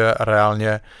hráče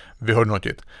reálně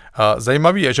vyhodnotit.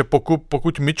 Zajímavý je, že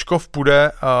pokud Mičkov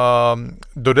půjde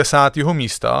do 10.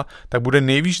 místa, tak bude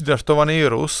nejvíc draftovaný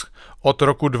Rus od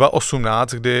roku 2018,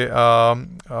 kdy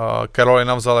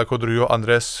Carolina vzal jako druhého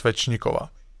Andreje Svečníkova.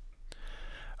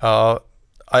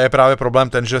 A je právě problém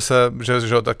ten, že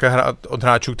také od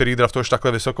hráčů, který draftuješ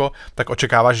takhle vysoko, tak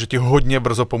očekáváš, že ti hodně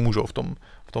brzo pomůžou v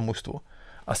tom mužstvu.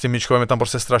 A s tím Mičkovem je tam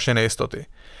prostě strašně nejistoty.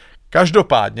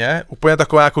 Každopádně, úplně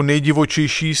taková jako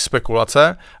nejdivočejší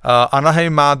spekulace,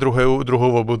 Anaheim má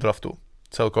druhou volbu draftu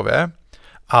celkově.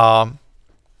 A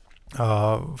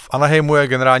v Anaheimu je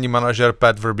generální manažer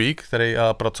Pat Verbeek, který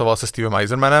pracoval se Stevem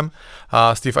Yzermanem.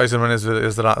 Steve Yzerman je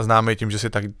známý tím, že si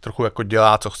tak trochu jako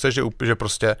dělá, co chce, že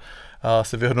prostě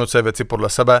si vyhodnocuje věci podle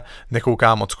sebe,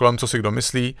 nekouká moc kolem, co si kdo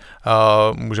myslí.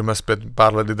 Můžeme zpět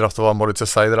pár let draftoval Morice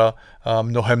Seidera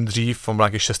mnohem dřív, on byl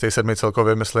nějaký 6. 7.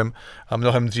 celkově, myslím,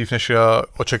 mnohem dřív, než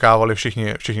očekávali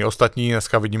všichni ostatní.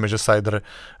 Dneska vidíme, že Seider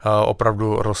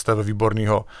opravdu roste ve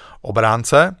výborného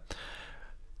obránce.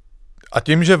 A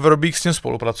tím, že Verbeek s tím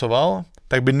spolupracoval,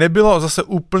 tak by nebylo zase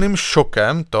úplným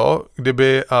šokem to,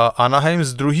 kdyby Anaheim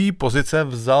z druhé pozice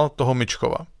vzal toho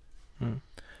Mičkova.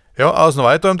 Jo, ale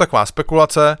znova je to jen taková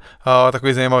spekulace,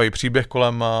 takový zajímavý příběh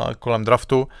kolem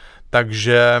draftu,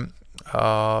 takže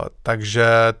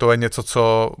to je něco,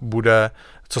 co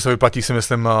se vyplatí, si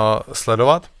myslím,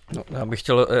 sledovat. No, já bych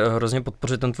chtěl hrozně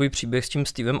podpořit ten tvůj příběh s tím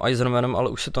Stevem Yzermanem, ale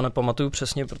už si to nepamatuju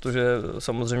přesně, protože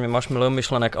samozřejmě máš milion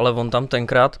myšlenek, ale on tam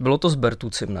tenkrát, bylo to s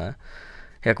Bertucim, ne?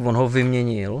 Jak on ho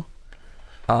vyměnil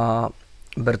a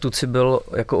Bertucci byl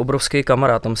jako obrovský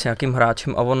kamarád tam s nějakým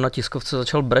hráčem a on na tiskovce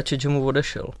začal brečet, že mu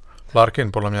odešel.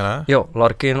 Larkin, podle mě, ne? Jo,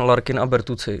 Larkin a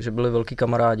Bertucci, že byli velký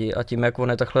kamarádi a tím, jak on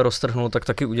je takhle roztrhnul, tak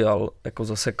taky udělal jako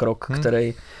zase krok,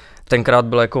 který tenkrát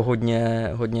byl jako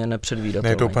hodně nepředvídatelný.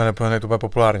 Ne to úplně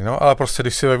populární, no, ale prostě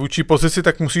když jsi ve vůči pozici,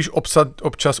 tak musíš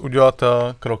občas udělat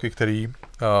kroky, které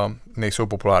nejsou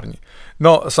populární.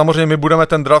 No, samozřejmě my budeme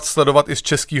ten draft sledovat i z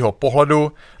českého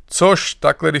pohledu, což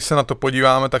takhle, když se na to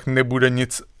podíváme, tak nebude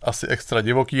nic asi extra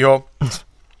divokýho.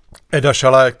 Eda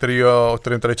Šale, o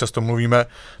kterém tady často mluvíme,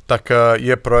 tak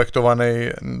je projektovaný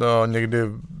někdy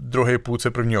v druhé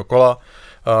půlce prvního kola.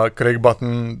 Craig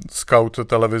Button, scout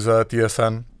televize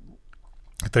TSN,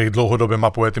 který dlouhodobě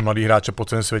mapuje ty mladý hráče po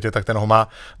celém světě, tak ten ho má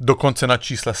dokonce na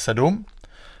čísle 7.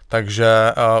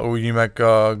 Takže uvidíme,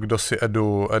 kdo si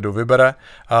Edu vybere.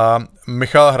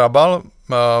 Michal Hrabal,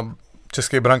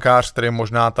 český brankář, který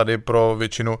možná tady pro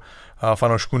většinu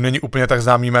fanoušků není úplně tak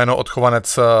známý jméno,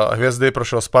 odchovanec Hvězdy,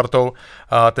 prošel Spartou,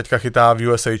 teďka chytá v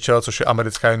USHL, což je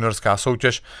americká juniorská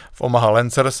soutěž v Omaha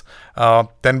Lancers.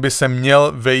 Ten by se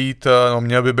měl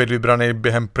by být vybraný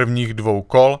během prvních 2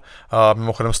 kol,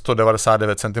 mimochodem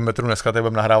 199 cm, dneska tady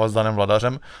budeme nahrávat s Danem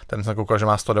Vladařem, ten jsem koukal, že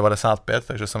má 195,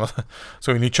 takže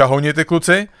jsou jiný čahouni ty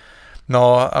kluci.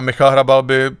 No a Michal Hrabal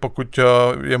by, pokud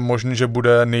je možný, že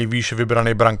bude nejvýš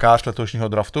vybraný brankář letošního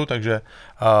draftu, takže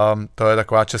to je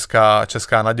taková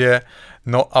česká naděje.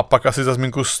 No a pak asi za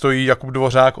zmínku stojí Jakub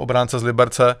Dvořák, obránce z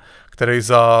Liberce, který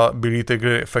za Bílý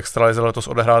tygry v extralize letos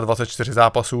odehrál 24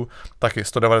 zápasů, taky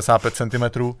 195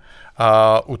 cm.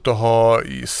 A u toho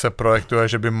se projektuje,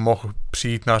 že by mohl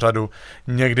přijít na řadu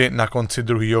někdy na konci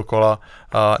druhého kola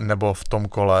nebo v tom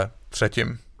kole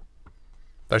třetím.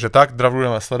 Takže tak, draft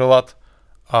budeme sledovat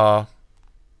a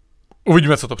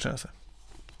uvidíme, co to přinese.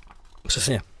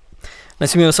 Přesně.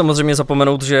 Nesmíme samozřejmě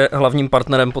zapomenout, že hlavním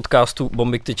partnerem podcastu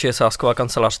Bomby k tyči je sázková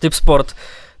kancelář Tipsport.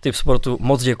 Tipsportu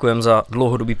moc děkujeme za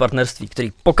dlouhodobý partnerství,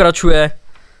 který pokračuje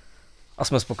a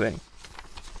jsme spokojení.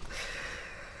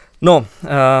 No,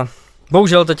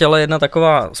 bohužel teď ale jedna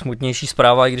taková smutnější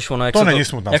zpráva, i když ono,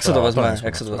 jak se to vezme.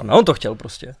 On to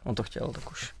chtěl,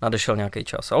 tak už nadešel nějaký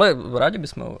čas, ale rádi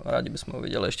bychom ho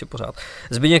viděli ještě pořád.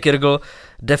 Zbyněk Jirgl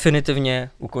definitivně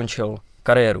ukončil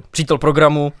kariéru. Přítel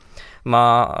programu,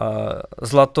 má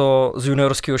zlato z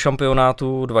juniorského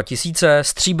šampionátu 2000,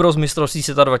 stříbro z mistrovství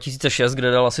světa 2006,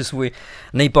 kde dal asi svůj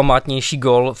nejpamátnější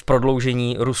gol v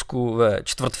prodloužení Rusku ve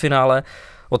čtvrtfinále.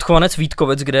 Odchovanec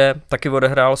Vítkovic, kde taky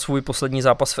odehrál svůj poslední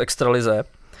zápas v extralize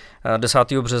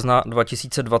 10. března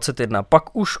 2021.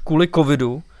 Pak už kvůli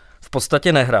covidu v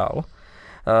podstatě nehrál.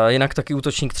 Jinak taky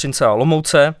útočník Třince a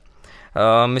Olomouce.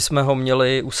 My jsme ho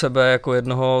měli u sebe jako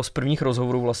jednoho z prvních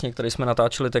rozhovorů, vlastně, který jsme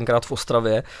natáčeli tenkrát v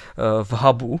Ostravě, v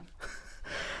hubu.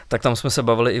 Tak tam jsme se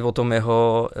bavili i o tom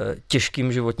jeho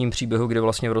těžkým životním příběhu, kdy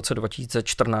vlastně v roce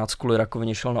 2014 kvůli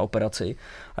rakovině šel na operaci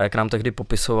a jak nám tehdy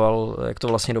popisoval, jak to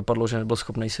vlastně dopadlo, že nebyl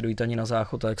schopný si dojít ani na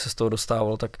záchod a jak se z toho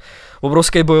dostával, tak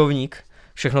obrovský bojovník,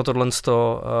 všechno tohle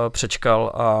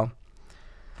přečkal a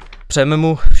přejeme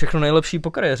mu všechno nejlepší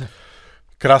po kariéře.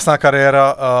 Krásná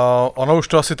kariéra, ono už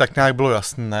to asi tak nějak bylo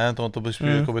jasné, ne? To by spíš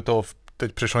jako by to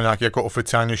teď přišlo nějaké jako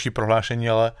oficiálnější prohlášení,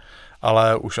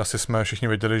 ale už asi jsme všichni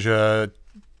věděli, že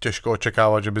těžko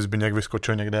očekávat, že by Zbyněk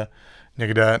vyskočil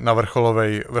někde na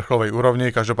vrcholovej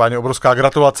úrovni. Každopádně obrovská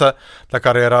gratulace, ta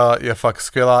kariéra je fakt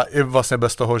skvělá, i vlastně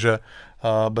bez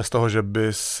toho, že by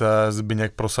se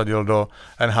Zbyněk prosadil do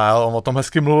NHL. On o tom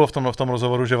hezky mluvil v tom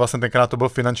rozhovoru, že vlastně tenkrát to byl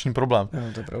finanční problém.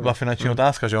 To byla finanční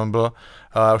otázka, že on byl,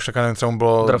 už taká nevím, třeba on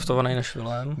byl draftovaný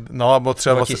Nashvillem. No, a byl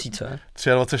 2000.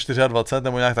 23, 24,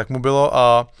 nebo nějak tak mu bylo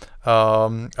a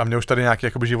měl už tady nějaké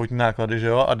jakoby životní náklady, že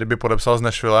jo, a kdyby podepsal s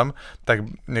Nashvillem, tak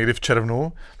někdy v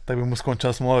červnu, tak by mu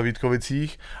skončila smlouva ve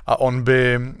Vítkovicích a on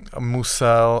by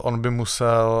musel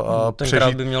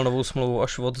tenkrát by měl novou smlouvu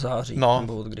až od září.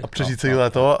 Nebo od kdy. A přežít celé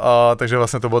léto, takže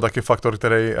vlastně to byl taky faktor,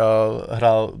 který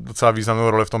hrál docela významnou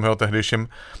roli v tom jeho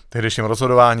tehdejším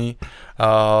rozhodování.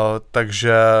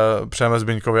 Takže přejeme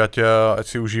Zbyňkovi, ať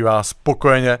si užívá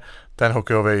spokojeně ten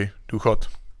hokejový důchod.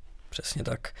 Přesně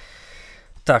tak.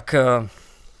 Tak,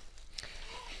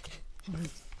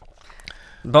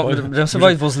 jdeme se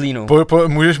bavit o Zlínu.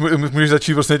 Můžeš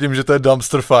začít vlastně tím, že to je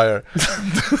dumpster fire.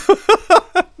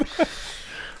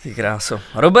 Ty kráso.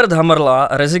 Robert Hamrla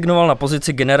rezignoval na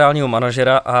pozici generálního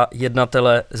manažera a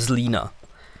jednatele Zlína.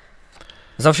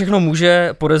 Za všechno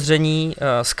může podezření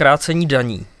zkrácení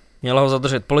daní. Měla ho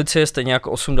zadržet policie, stejně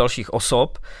jako 8 dalších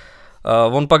osob.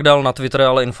 On pak dal na Twitter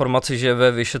ale informaci, že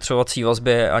ve vyšetřovací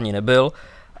vazbě ani nebyl.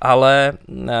 Ale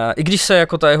i když se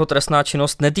jako ta jeho trestná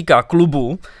činnost netýká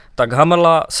klubu, tak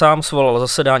Hamrla sám svolal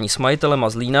zasedání s majitelem a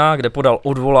Zlína, kde podal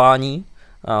odvolání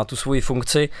na tu svoji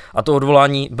funkci a to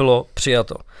odvolání bylo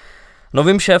přijato.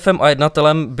 Novým šéfem a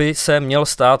jednatelem by se měl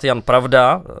stát Jan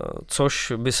Pravda,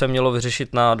 což by se mělo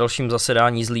vyřešit na dalším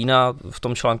zasedání Zlína. V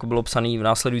tom článku bylo psaný v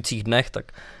následujících dnech, tak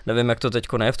nevím, jak to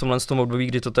teďko je v tomhle období,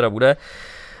 kdy to teda bude.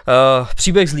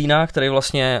 Příběh Zlína, který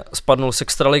vlastně spadnul z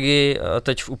extraligy,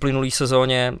 teď v uplynulý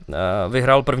sezóně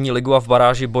vyhrál první ligu a v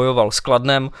baráži bojoval s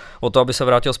Kladnem o to, aby se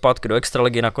vrátil zpátky do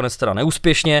extraligy, nakonec teda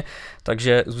neúspěšně,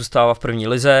 takže zůstává v první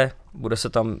lize, bude se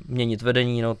tam měnit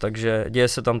vedení, no, takže děje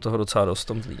se tam toho docela dost v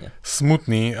tom Zlíně.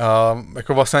 Smutný a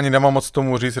jako vlastně ani nemám moc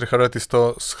tomu říct, Richarde, ty jsi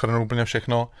to shrnul úplně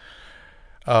všechno.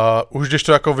 Už když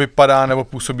to jako vypadá nebo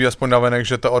působí aspoň navenek,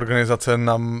 že ta organizace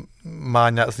nám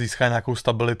získá nějakou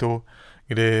stabilitu,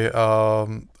 kdy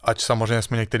ať samozřejmě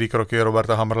jsme některé kroky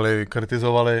Roberta Hamrly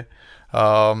kritizovali,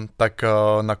 tak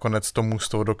nakonec to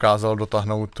mužstvo dokázal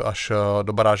dotáhnout až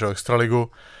do baráže o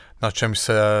extraligu, na čem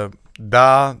se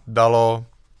dalo,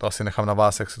 to asi nechám na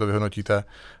vás, jak si to vyhodnotíte,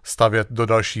 stavět do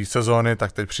další sezóny,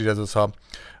 tak teď přijde docela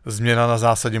změna na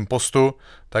zásadním postu,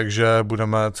 takže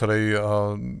budeme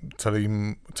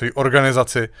celý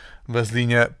organizaci ve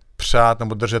Zlíně přát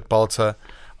nebo držet palce,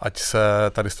 ať se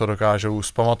tady z toho dokážou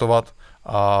zpamatovat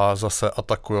a zase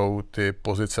atakujou ty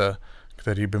pozice,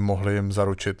 které by mohly jim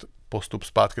zaručit postup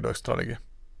zpátky do extraligy.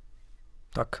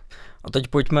 Tak a teď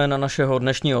pojďme na našeho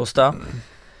dnešního hosta.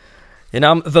 Je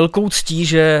nám velkou ctí,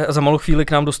 že za malou chvíli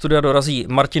k nám do studia dorazí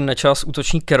Martin NEČAS,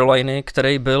 útočník Caroliny,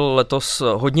 který byl letos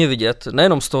hodně vidět,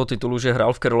 nejenom z toho titulu, že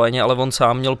hrál v Carolině, ale on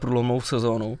sám měl průlomovou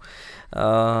sezónu.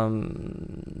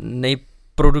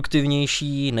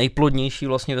 Nejproduktivnější, nejplodnější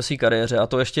vlastně ve své kariéře a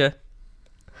to ještě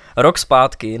rok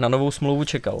zpátky na novou smlouvu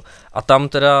čekal. A tam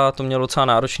teda to mělo docela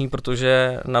náročný,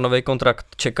 protože na nový kontrakt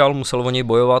čekal, musel o něj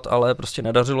bojovat, ale prostě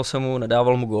nedařilo se mu,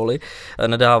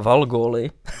 nedával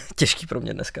góly, těžký pro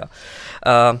mě dneska.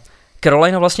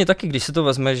 Carolina vlastně taky, když si to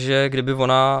vezme, že kdyby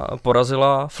ona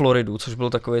porazila Floridu, což byl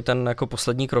takový ten jako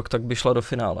poslední krok, tak by šla do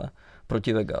finále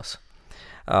proti Vegas.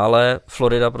 Ale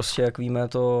Florida prostě, jak víme,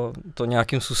 to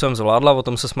nějakým způsobem zvládla, o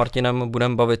tom se s Martinem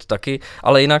budeme bavit taky,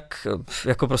 ale jinak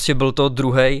jako prostě byl to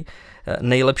druhý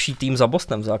nejlepší tým za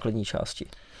Bostonem v základní části.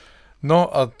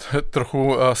 No a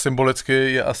trochu symbolicky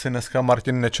je asi dneska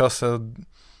Martin NEČAS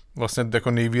vlastně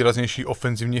jako nejvýraznější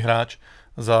ofenzivní hráč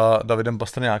za Davidem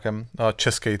Pastrňákem,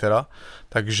 český teda,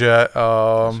 takže...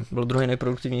 Byl druhý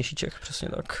nejproduktivnější Čech, přesně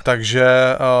tak. Takže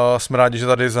jsme rádi, že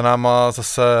tady za náma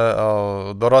zase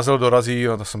dorazí,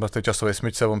 to jsem v té časové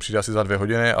smyčce, on přijde asi za 2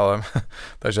 hodiny, ale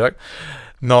takže tak.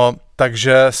 No,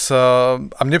 takže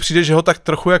a mně přijde, že ho tak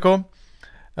trochu jako,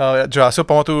 že já si ho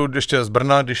pamatuju ještě z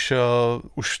Brna, když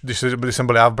jsem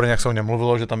byl já v Brně, jak se o něm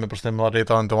mluvilo, že tam je prostě mladý,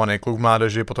 talentovaný kluk v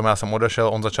mládeži, potom já jsem odešel,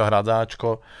 on začal hrát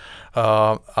záčko,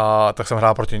 a tak jsem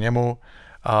hrál proti němu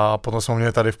a potom jsme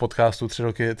měli tady v podcastu 3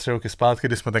 roky zpátky,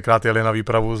 kdy jsme tenkrát jeli na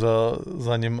výpravu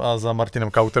za ním a za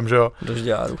Martinem Kautem, že jo?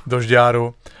 Do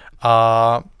Žďáru.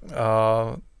 A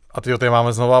teď tady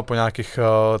máme znova po nějakých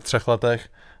 3 letech.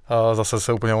 Zase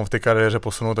se úplně v té kariéře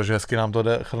posunul, takže hezky nám to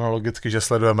jde chronologicky, že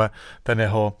sledujeme ten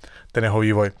jeho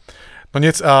vývoj. No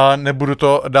nic, nebudu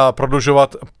to dál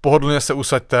prodlužovat, pohodlně se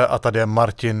usaďte a tady je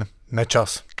Martin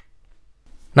NEČAS.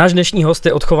 Náš dnešní host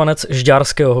je odchovanec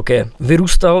žďárského hokeje.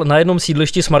 Vyrůstal na jednom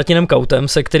sídlišti s Martinem Kautem,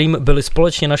 se kterým byli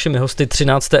společně našimi hosty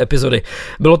 13. epizody.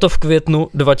 Bylo to v květnu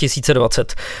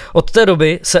 2020. Od té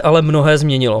doby se ale mnohé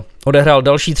změnilo. Odehrál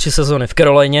další 3 sezony v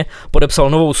Carolině, podepsal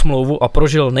novou smlouvu a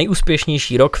prožil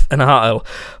nejúspěšnější rok v NHL.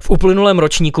 V uplynulém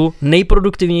ročníku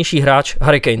nejproduktivnější hráč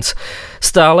Hurricanes.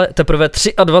 Stále teprve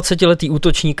 23letý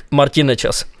útočník Martin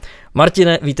NEČAS.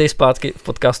 Martine, vítej zpátky v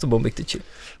podcastu Bomby k tyči.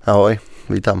 Ahoj,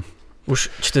 vítám. Už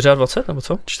 24, nebo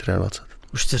co? 24.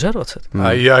 Už 24.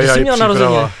 Ty jsi měl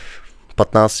narozeniny?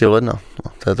 15. ledna,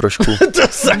 no, to je trošku... to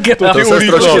sakra, to se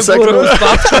trošku seknu.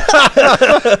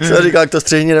 Jsem říkal, jak to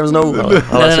střihni jdem znovu.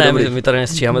 Ale ne, my tady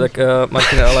nestříháme, tak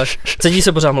Martine, ale cítíš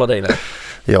se pořád mladý, ne?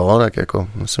 Jo, tak jako,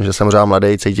 myslím, že jsem pořád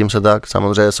mladý, cítím se tak.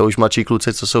 Samozřejmě jsou už mladší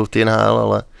kluci, co jsou v NHL,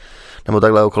 ale, nebo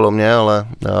takhle okolo mě, ale...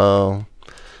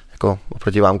 Jako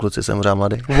oproti vám kluci jsem pořád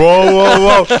mladý.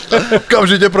 Wow.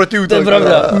 Kamžitě proti útok. To je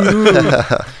pravda.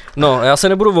 No, já se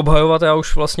nebudu obhajovat, já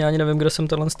už vlastně ani nevím, kde jsem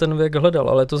ten věk hledal,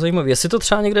 ale je to zajímavé. Jestli to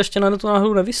třeba někde ještě na netu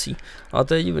náhodou nevisí, ale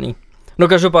to je divný. No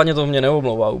každopádně to mě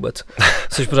neomlouvá vůbec,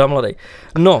 jsi pořád mladý.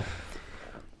 No,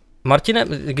 Martine,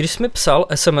 když jsi mi psal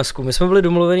SMS-ku, my jsme byli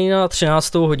domluvení na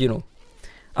 13. hodinu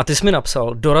a ty jsi mi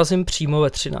napsal, dorazím přímo ve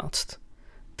 13.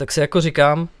 Tak si jako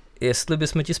říkám, jestli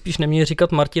bychom ti spíš neměli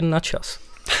říkat Martin NEČAS.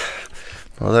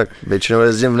 No tak většinou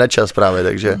jezdím v NEČAS právě,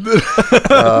 takže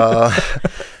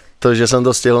to, že jsem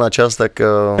to stihl na čas, tak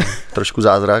trošku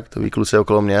zázrak, to ví kluci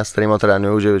okolo mě, s kterýma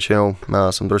trénuju, že většinou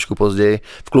jsem trošku později.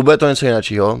 V klubu je to něco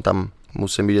jiného, tam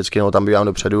musím být vždycky, tam bývám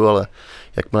dopředu, ale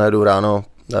jakmile jdu ráno,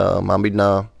 mám být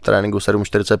na tréninku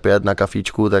 7:45 na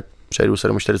kafíčku, tak přejdu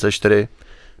 7:44,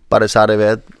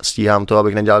 59, stíhám to,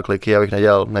 abych nedělal kliky, abych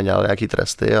nedělal nějaký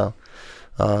tresty a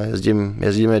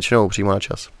jezdím většinou přímo na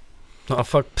čas. No a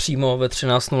fakt přímo ve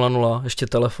 13:00, ještě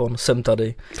telefon, jsem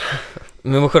tady.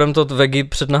 Mimochodem to Vegy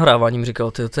před nahráváním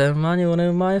říkal,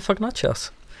 on má je fakt na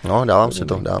čas. No, dávám si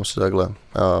to takhle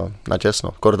na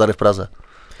těsno, kor tady v Praze.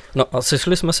 No a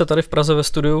sešli jsme se tady v Praze ve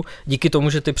studiu díky tomu,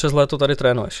 že ty přes léto tady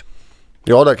trénuješ.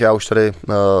 Jo, tak já už tady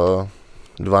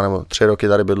 2 nebo 3 roky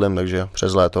tady bydlím, takže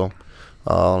přes léto.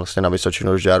 A vlastně na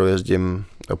Vysočinu do Žďáru jezdím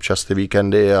občas ty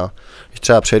víkendy a když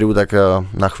třeba přejdu, tak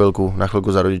na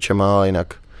chvilku za rodičema, a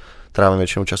jinak trávím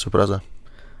většinou času v Praze.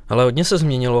 Ale hodně se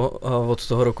změnilo od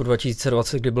toho roku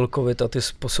 2020, kdy byl covid a ty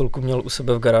posilku měl u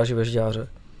sebe v garáži ve Žďáře.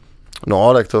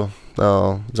 No, tak to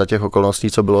za těch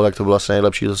okolností, co bylo, tak to bylo asi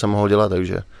nejlepší, co jsem mohl dělat,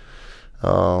 takže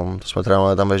to jsme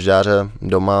trénovali tam ve Žďáře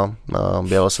doma,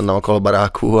 běhal jsem tam okolo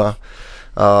baráku a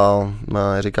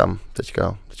říkám,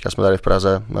 teďka jsme tady v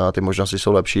Praze, ty možnosti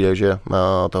jsou lepší, takže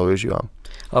toho využívám.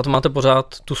 A to máte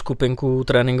pořád tu skupinku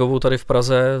tréninkovou tady v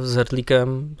Praze s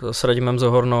Hertlíkem, s Radimem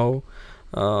Zohornou,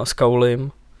 s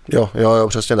Kaulim? Jo,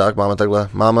 přesně tak,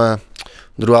 máme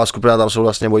Druhá skupina, tam jsou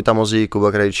vlastně Vojta Mozík,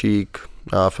 Kuba Krejčík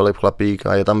a Filip Chlapík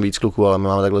a je tam víc kluků, ale my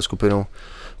máme takhle skupinu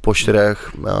po 4.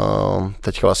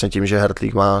 Teďka vlastně tím, že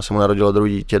Hertlík se mu narodilo druhé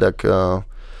dítě, tak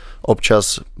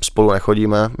občas spolu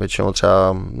nechodíme, většinou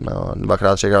třeba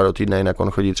 2x, 3x do týdne, jinak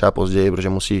on chodí třeba později, protože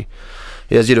musí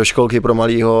jezdit do školky pro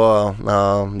malýho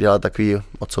a dělat takový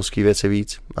otcovský věci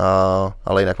víc,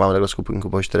 ale jinak máme takhle skupinku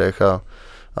po 4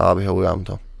 a vyhovuje nám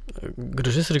to.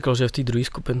 Kdože jsi říkal, že je v té druhé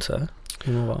skupince?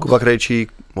 Kuba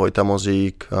Krejčík, Vojta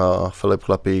Mozík, Filip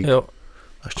Chlapík. Jo.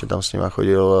 A ještě tam s nima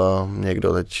chodil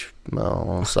někdo teď,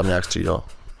 on se tam nějak střídal.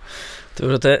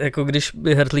 To je jako když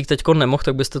by Hertlík teďko nemohl,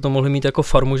 tak byste to mohli mít jako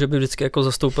farmu, že by vždycky jako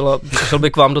zastoupila, přišel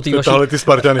by k vám do té vaší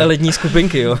elitní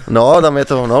skupinky, jo? No, tam je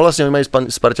to, vlastně mají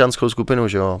spartianskou skupinu,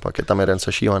 že jo, pak je tam jeden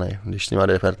sešívaný, když s nima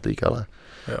jde Hertlík,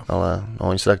 ale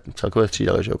oni se tak celkově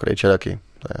střídali, že jo, Krejče taky.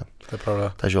 To je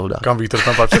pravda. Ta žolda. Kam Vítor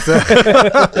tam patří?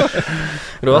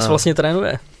 Kdo vás vlastně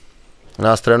trénuje?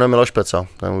 Nás trénuje Miloš Peca,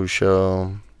 ten už,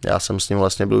 já jsem s ním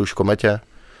vlastně byl už v Kometě,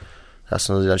 já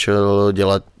jsem začal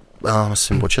dělat,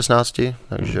 myslím po 16,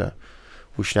 takže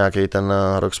už nějaký ten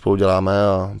rok spolu děláme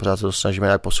a pořád se to snažíme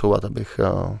nějak posouvat, abych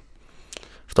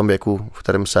v tom věku, v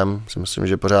kterém jsem, si myslím,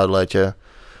 že pořád v létě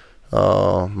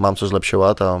mám co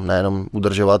zlepšovat a nejenom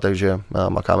udržovat, takže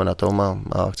makáme na tom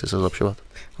a chci se zlepšovat.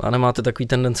 A nemáte takový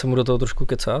tendence mu do toho trošku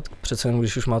kecat? Přece jenom,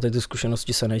 když už máte ty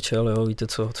zkušenosti s NHL, jo, víte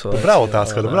co dobrá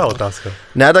otázka.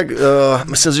 Ne, tak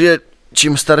myslím si, že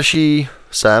čím starší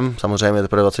jsem, samozřejmě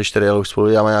teprve 24, ale už spolu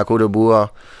děláme nějakou dobu a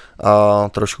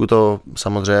trošku to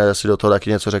samozřejmě si do toho taky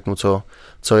něco řeknu,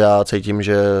 co já cítím,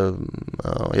 že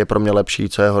je pro mě lepší,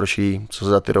 co je horší, co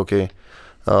se za ty roky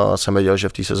jsem věděl, že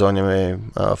v té sezóně mi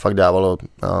fakt dávalo,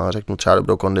 řeknu třeba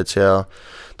dobrou kondici a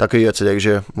takové věci,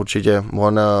 takže určitě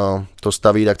on to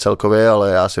staví tak celkově,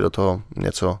 ale já si do toho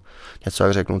něco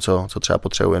jak řeknu, co třeba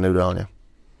potřebuji individuálně.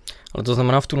 Ale to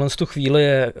znamená, v tu chvíli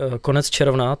je konec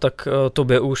června, tak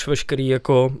tobě už veškerý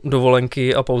jako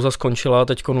dovolenky a pauza skončila a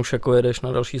teď už jako jedeš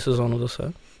na další sezónu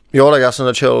zase? Jo, tak já jsem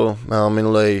začal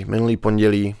minulý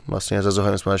pondělí, vlastně se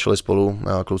Zohem jsme začali spolu,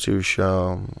 kluci už,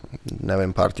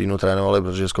 nevím, pár týdnů trénovali,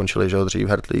 protože skončili, že ho dřív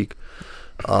Hertlík.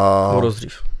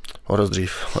 O dost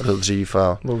dřív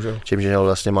a bohužel. Tím, že měl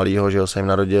vlastně malýho, že ho se jim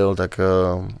narodil, tak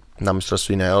na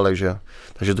mistrovství nejel,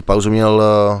 takže tu pauzu měl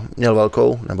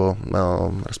velkou, nebo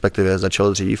respektive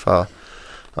začal dřív a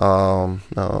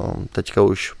teďka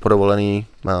už po dovolený,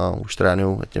 už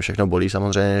trénuju, teď mě všechno bolí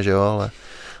samozřejmě, že jo, ale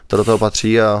to do toho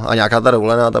patří a nějaká ta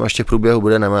dovolená tam ještě v průběhu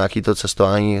bude, nebo nějaký to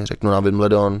cestování, řeknu na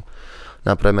Wimbledon,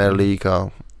 na Premier League a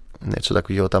něco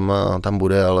takového tam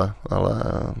bude, ale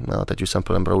teď už jsem v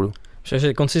plném proudu.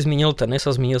 Že konci zmínil tenis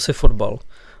a zmínil si fotbal.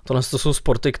 To jsou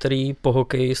sporty, který po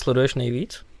hokeji sleduješ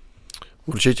nejvíc?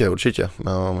 Určitě.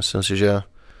 Myslím si, že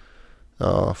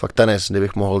fakt tenis,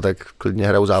 kdybych mohl, tak klidně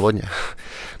hraju závodně.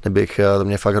 To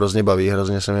mě fakt hrozně baví,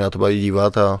 hrozně se mi na to baví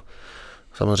dívat a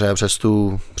samozřejmě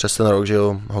přes ten rok, že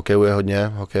jo, hokej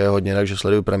je hodně, takže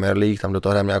sleduju Premier League, tam do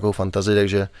toho hrám nějakou fantazii,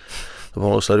 takže to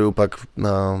pomalu sleduju, pak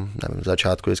v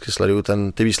začátku vždycky sleduju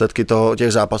ty výsledky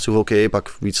těch zápasů v hokeji, pak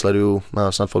víc sleduju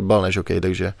snad fotbal než hokej,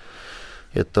 takže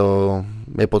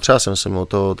je potřeba jsem o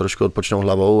to trošku odpočnout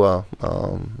hlavou a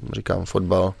říkám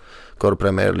fotbal, core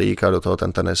Premier League a do toho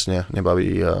ten tenis mě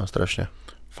baví strašně.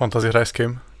 Fantasy hraje s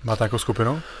kým? Máte nějakou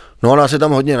skupinu? No, nás je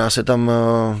tam hodně,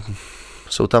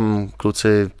 jsou tam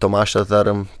kluci Tomáš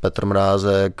Tatar, Petr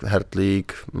Mrázek,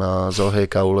 Hertlík, Zohy,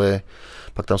 Kauly,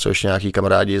 pak tam jsou ještě nějaký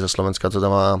kamarádi ze Slovenska, co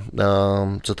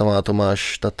tam má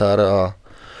Tomáš Tatar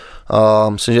a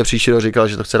myslím, že příští rok říkal,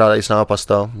 že to chce rád i s náma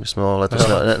Pasta. My jsme ho letos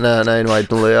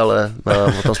neinvitnuli, ale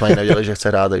o tom jsme ani nevěděli, že chce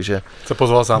hrát, takže... Se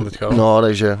pozval sám teďka. No,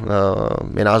 takže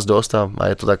je nás dost a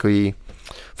je to takový...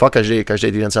 Fakt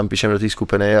každý týden sám píšeme do té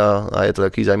skupiny a je to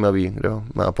takový zajímavý,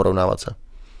 porovnávat se.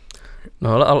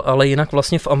 No ale jinak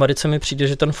vlastně v Americe mi přijde,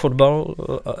 že ten fotbal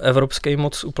evropský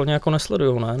moc úplně jako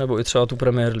nesledujou, ne? Nebo i třeba tu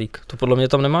Premier League. To podle mě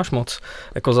tam nemáš moc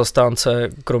jako zastánce,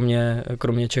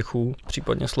 kromě Čechů,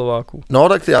 případně Slováků. No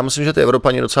tak já myslím, že ty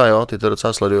Evropani docela ty to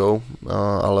docela sledujou,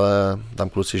 ale tam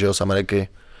kluci, že jo, z Ameriky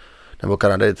nebo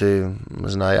Kanady, ty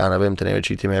znají, já nevím, ty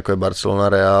největší týmy jako je Barcelona,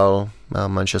 Real,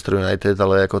 Manchester United,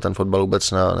 ale jako ten fotbal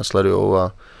vůbec nesledujou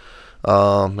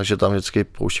takže tam vždycky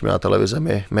pouštíme na televizi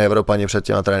my Evropani před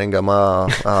těma tréninkama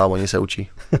a oni se učí.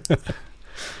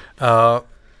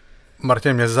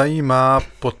 Martin, mě zajímá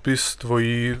podpis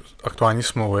tvojí aktuální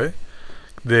smlouvy,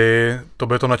 kdy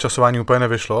tobě to načasování úplně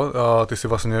nevyšlo. Ty si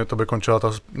vlastně, tobě končila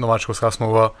ta nováčkovská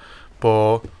smlouva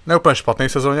po ne úplně špatné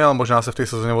sezóně, ale možná se v té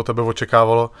sezóně od tebe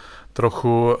očekávalo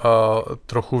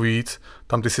trochu víc.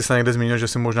 Tam ty jsi se někde zmínil, že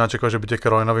jsi možná čekal, že by tě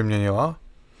Carolina vyměnila?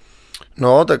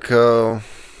 No, tak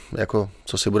jako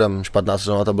co si budem, špatná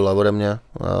sezóna ta byla ode mě.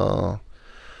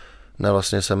 Ne,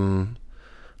 vlastně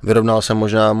vyrovnal jsem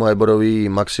možná moje bodový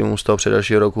maximum z toho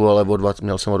předdalšího roku, ale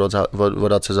měl jsem o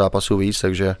 20 zápasů víc,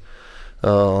 takže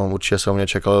určitě se o mě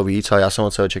čekalo víc a já jsem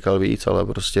od sebe čekal víc, ale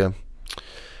prostě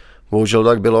bohužel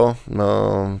tak bylo.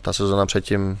 Ta sezona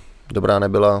předtím dobrá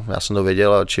nebyla, já jsem to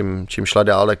věděl a čím šla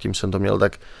dál, tak tím jsem to měl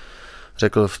tak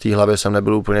řekl, v té hlavě jsem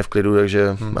nebyl úplně v klidu,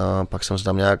 takže pak jsem se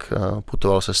tam nějak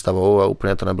putoval se stavou a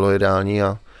úplně to nebylo ideální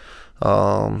a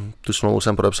tu smlouvu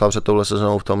jsem podepsal před touhle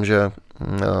sezónou v tom, že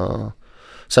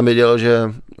jsem věděl,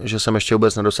 že jsem ještě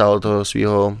vůbec nedosáhl toho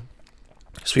svého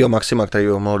maxima, který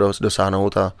ho mohl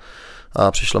dosáhnout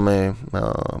a přišlo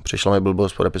mi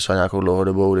blbost podepisovat nějakou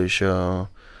dlouhodobou, když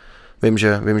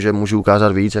vím, že můžu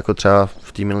ukázat víc, jako třeba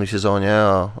v té minulé sezóně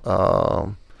a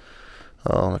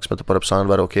tak jsme to podepsali na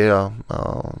 2 roky a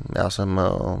já jsem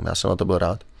na to byl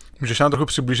rád. Můžeš nám trochu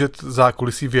přiblížit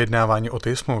zákulisí vyjednávání o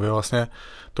té smlouvě? Vlastně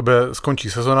skončí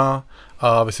sezona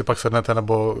a vy si pak sednete,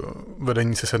 nebo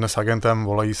vedení si sedne s agentem,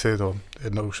 volají si, to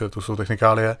jedno už tu jsou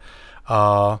technikálie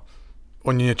a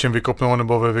oni něčím vykopnou,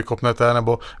 nebo vy vykopnete,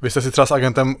 nebo vy jste si třeba s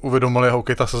agentem uvědomili, OK,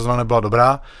 ta sezona nebyla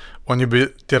dobrá, oni by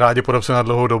tě rádi podepsali na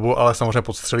dlouhou dobu, ale samozřejmě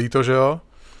podstřelí to, že jo?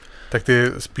 Tak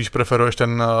ty spíš preferuješ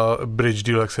ten bridge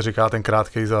deal, jak se říká, ten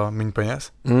krátkej za méně peněz?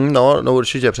 No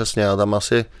určitě, přesně. A tam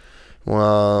asi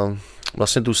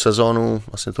vlastně tu sezónu,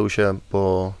 vlastně to už je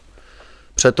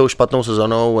před tou špatnou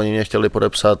sezónou, oni mě chtěli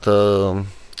podepsat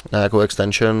na nějakou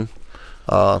extension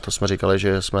a to jsme říkali,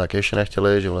 že jsme taky ještě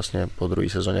nechtěli, že vlastně po druhé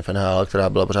sezóně v NHL, která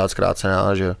byla pořád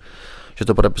zkrácená, že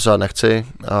to podepisovat nechci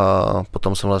a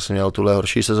potom jsem vlastně měl tuhle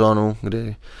horší sezónu,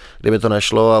 kdy mi to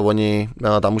nešlo a oni,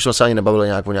 tam už jsme se ani nebavili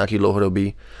o nějaký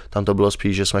dlouhodobí, tam to bylo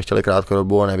spíš, že jsme chtěli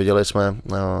krátkodobu a neviděli jsme,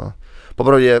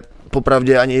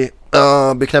 popravdě ani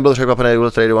bych nebyl překvapený, kdyby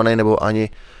byl tradovaný, nebo ani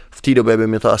v té době by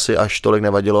mi to asi až tolik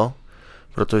nevadilo,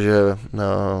 protože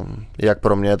jak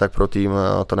pro mě, tak pro tým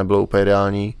to nebylo úplně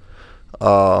ideální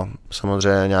a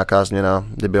samozřejmě nějaká změna,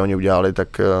 kdyby oni udělali,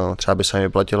 tak třeba by se mi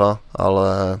vyplatila,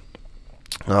 ale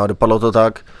dopadlo to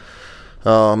tak.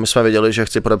 My jsme věděli, že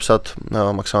chci podepsat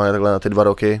maximálně takhle na ty 2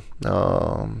 roky.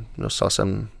 Dostal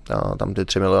jsem tam ty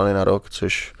 3 miliony na rok,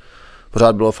 což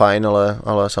pořád bylo fajn,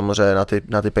 ale samozřejmě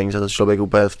na ty peníze to člověk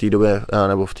úplně v té době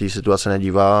nebo v té situaci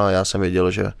nedívá. Já jsem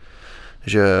věděl,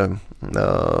 že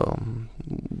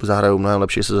zahraju mnohem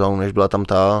lepší sezónu, než byla tam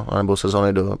ta, nebo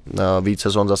sezóny víc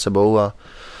sezón za sebou a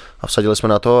vsadili jsme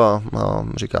na to a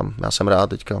říkám, já jsem rád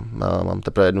teďka, mám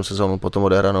teprve 1 sezónu potom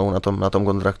odehranou na tom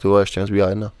kontraktu a ještě mi zbývá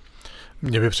 1.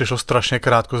 Mně by přišlo strašně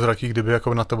krátkozraký, kdyby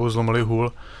jako na tebou zlomili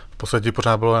hůl, v podstatě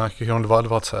pořád bylo nějakých jenom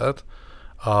 22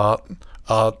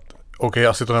 a OK,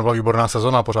 asi to nebyla výborná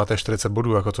sezona, pořád je 40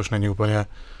 bodů, jako což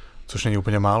není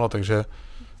úplně málo, takže...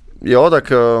 Jo,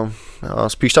 tak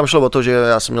spíš tam šlo o to, že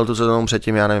já jsem měl tu sezónu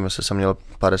předtím, já nevím, jestli jsem měl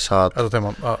 50... A to tady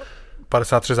mám.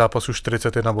 53 zápasů,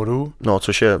 41 bodů. No,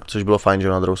 což bylo fajn, že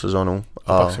na druhou sezónu.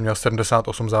 A pak jsem měl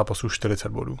 78 zápasů, 40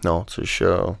 bodů. No, což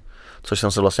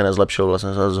jsem se vlastně nezlepšil,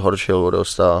 vlastně jsem se zhoršil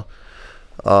dost a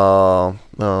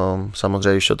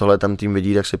samozřejmě, když tohle ten tým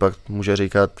vidí, tak si pak může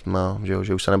říkat,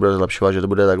 že už se nebude zlepšovat, že to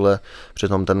bude takhle.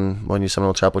 Přitom oni se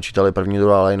mnou třeba počítali první,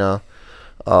 druhá lajna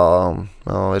a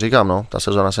říkám, ta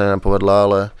sezona se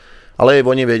nepovedla, ale i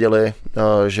oni věděli,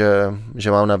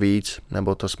 že mám navíc,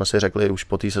 nebo to jsme si řekli už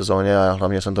po té sezóně a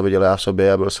hlavně jsem to viděl já v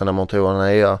sobě a byl jsem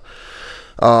namotivovaný a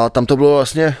tam to bylo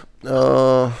vlastně,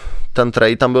 ten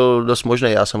trade tam byl dost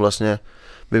možný, já jsem vlastně,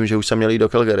 vím, že už jsem měl jít do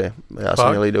Calgary, jsem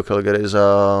měl jít do Calgary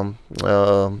za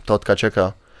toho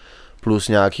Tkačeka, plus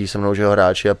nějaký se mnou, že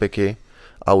hráči a piky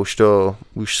a už to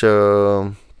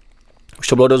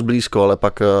bylo dost blízko, ale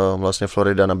pak vlastně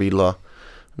Florida nabídla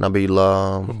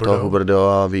toho Huberdo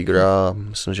a Vigra,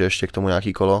 myslím, že ještě k tomu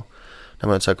nějaký kolo,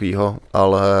 nebo něco takového,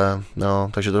 ale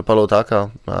takže to dopadlo tak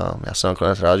a já jsem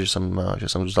nakonec rád, že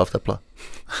jsem zůstal v teple.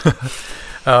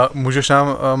 Můžeš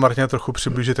nám, Martin, trochu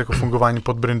přiblížit jako fungování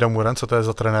pod Brindem Murem, co to je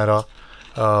za trenéra,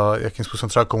 jakým způsobem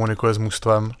třeba komunikuje s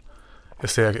mužstvem,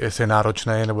 jestli je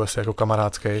náročný, nebo jestli je jako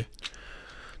kamarádský?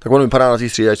 Tak on vypadá na té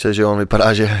střídačce, že on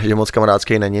vypadá, že moc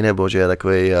kamarádský není, nebo že je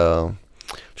takový,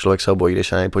 člověk se ho bojí, když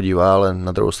se na něj podívá, ale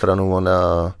na druhou stranu on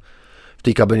v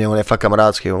té kabině on je fakt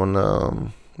kamarádský, on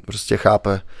prostě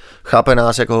chápe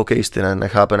nás jako hokejisty,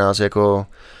 nechápe nás jako,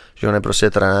 že on je prostě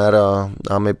trenér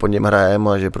a my pod něm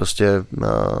hrajeme a že prostě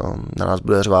na nás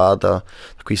bude řvát a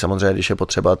takový samozřejmě, když je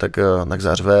potřeba, tak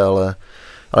zařve, ale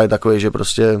je takový, že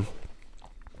prostě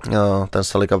ten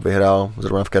Stanley Cup vyhrál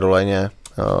zrovna v Carolině,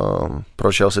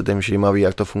 prošel si tím vším a ví,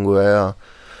 jak to funguje a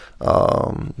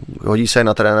hodí se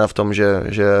na trenéra v tom,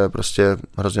 že prostě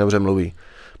hrozně dobře mluví.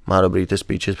 má dobrý ty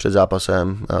speeches před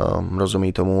zápasem,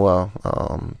 rozumí tomu a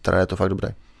trenér je to fakt dobrý.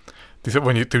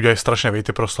 Ty udělají strašně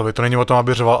ty proslovy, to není o tom,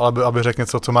 aby řval, ale aby řekl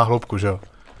něco, co má hloubku, že jo?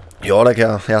 Jo, tak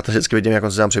já to vždycky vidím, jak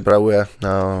on se tam připravuje,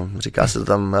 říká se to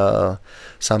tam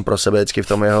sám pro sebe vždycky v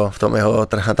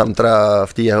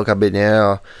té jeho kabině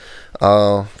a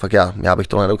fakt já bych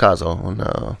to nedokázal.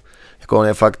 On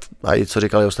je fakt, a i co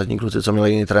říkali ostatní kluci, co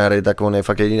měli jiný trenéry, tak on je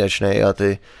fakt jedinečný a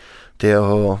ty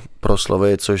jeho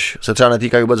proslovy, což se třeba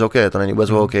netýkají vůbec hokeje, to není vůbec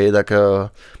o hokeji, tak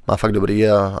má fakt dobrý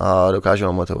a dokáže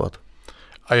ho motivovat.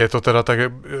 A je to teda tak,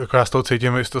 jako já z toho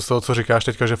cítím, z toho, co říkáš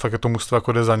teďka, že fakt je to mužstvo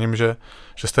jako jde za ním, že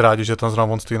jste rádi, že tam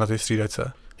zrovna on stojí na té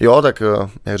střídačce. Jo, tak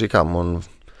jak říkám, on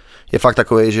je fakt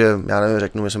takový, že já nevím,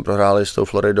 řeknu, my jsme prohráli s tou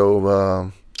Floridou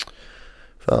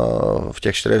v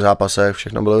těch 4 zápasech,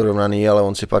 všechno bylo vyrovnaný, ale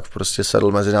on si pak prostě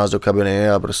sedl mezi nás do kabiny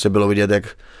a prostě bylo vidět,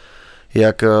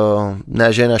 jak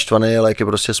ne, že je naštvaný, ale jak je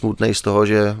prostě smutný z toho,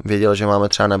 že věděl, že máme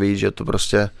třeba navíc, že to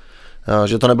prostě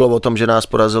že to nebylo o tom, že nás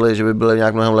porazili, že by byli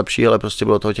nějak mnohem lepší, ale prostě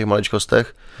bylo to o těch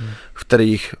maličkostech, v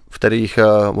kterých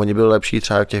oni byli lepší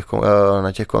třeba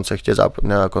na těch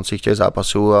koncích těch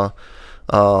zápasů a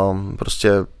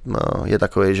prostě je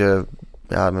takový, že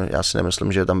já si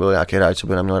nemyslím, že tam byl nějaký hráč, co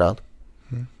by neměl rád.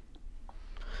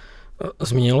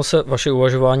 Změnilo se vaše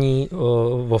uvažování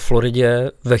o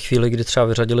Floridě ve chvíli, kdy třeba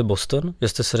vyřadili Boston? Že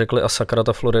jste si řekli, a sakra,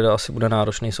 ta Florida asi bude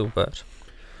náročný soupeř?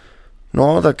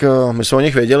 No, tak my jsme o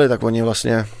nich věděli, tak oni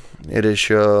vlastně, i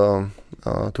když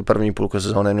tu první půlku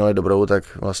sezóny měli dobrou, tak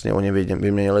vlastně oni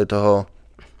vyměnili toho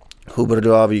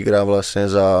Huberdeau a Vígra vlastně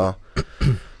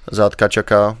za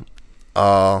Tkačaka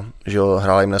a že jo,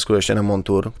 hrál jim neskutečně na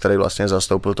Montour, který vlastně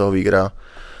zastoupil toho Vígra.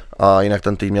 A jinak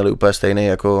ten tým měli úplně stejný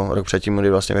jako rok předtím, kdy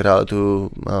vlastně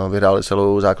vyhráli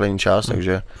celou základní část,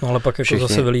 takže... No ale pak jako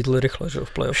zase vylítli rychle, že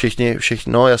v playoff. Všichni,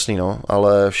 no jasný, no,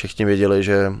 ale všichni věděli,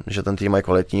 že ten tým je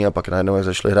kvalitní a pak najednou, jak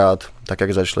začali hrát, tak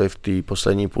jak začali v té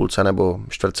poslední půlce nebo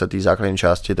čtvrtce té základní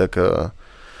části, tak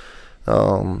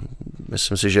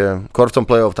myslím si, že v tom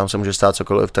playoff, tam se může stát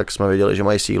cokoliv, tak jsme věděli, že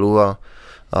mají sílu a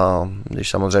když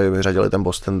samozřejmě vyřadili ten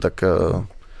Boston,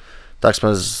 tak jsme,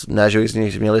 ne, že z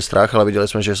nich měli strach, ale viděli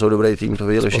jsme, že jsou dobrý tým, to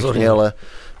viděli všichni,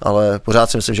 ale pořád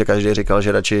si myslím, že každý říkal,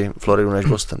 že radši Floridu než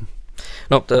Boston.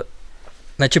 No,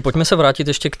 Neči, pojďme se vrátit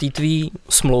ještě k té tvý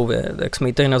smlouvě, jak jsme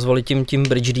ji tady nazvali tím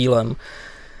bridge dealem.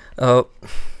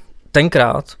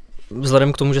 Tenkrát,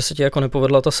 vzhledem k tomu, že se ti jako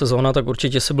nepovedla ta sezóna, tak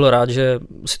určitě jsi byl rád, že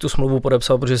si tu smlouvu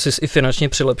podepsal, protože jsi i finančně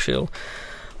přilepšil.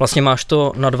 Vlastně máš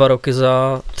to na 2 roky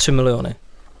za 3 miliony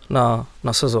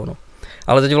na sezónu.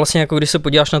 Ale teď vlastně, jako když se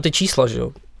podíváš na ty čísla, že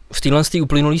jo, v téhle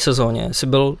uplynulé sezóně jsi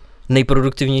byl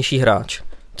nejproduktivnější hráč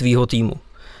tvýho týmu.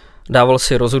 Dával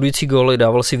si rozhodující góly,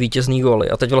 dával si vítězný góly.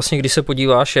 A teď vlastně, když se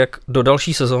podíváš, jak do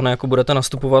další sezóny jako budete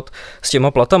nastupovat s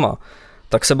těma platama,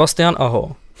 tak Sebastian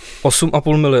Aho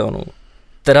 8,5 milionů,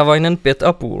 Teravainen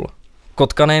 5,5,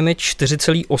 Kotkanemi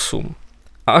 4,8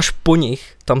 a až po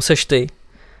nich tam seš ty,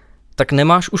 tak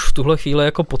nemáš už v tuhle chvíli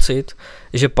jako pocit,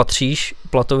 že patříš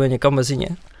platově někam mezi ně?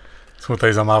 Jsem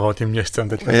tady zamával tím měšcem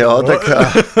teďka. Jo,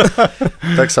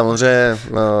 tak samozřejmě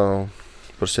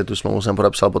prostě tu smlouvu jsem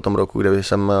podepsal po tom roku,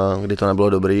 kdy to nebylo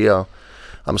dobrý a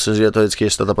myslím, že je to vždycky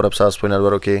jistota podepsat aspoň na 2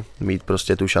 roky, mít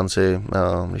prostě tu šanci,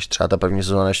 když třeba ta první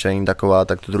sezóna ještě není taková,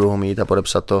 tak tu druhou mít a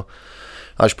podepsat to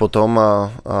až potom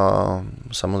a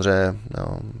samozřejmě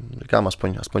říkám,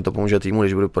 aspoň to pomůže týmu,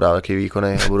 když budu podávat taky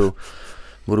výkony a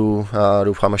budu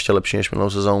doufám ještě lepší než minulou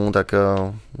sezónu, tak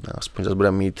aspoň zase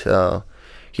budeme mít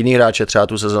jiný hráče třeba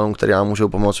tu sezónu, který nám můžou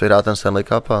pomoct vyhrát ten Stanley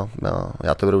Cup a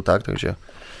já to beru tak, takže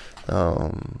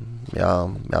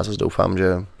já zase doufám,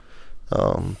 že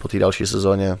po té další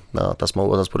sezóně ta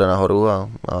smlouva zase půjde nahoru a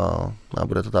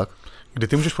bude to tak. Kdy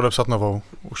ty můžeš podepsat novou?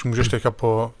 Už můžeš teďka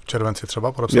po červenci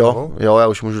třeba podepsat novou? Jo, já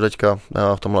už můžu teďka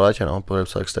v tomhle létě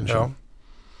podepsat extension. Jo.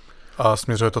 A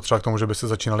směřuje to třeba k tomu, že by se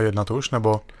začínali jednat už,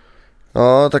 nebo?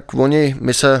 No, tak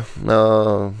my se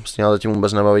s nimi zatím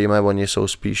vůbec nebavíme, oni jsou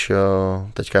spíš,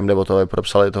 teďka jim jde o to,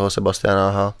 podepsali toho Sebastiana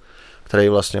Aha, který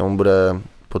vlastně on bude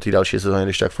po té další sezóně,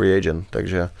 když tak free agent,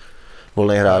 takže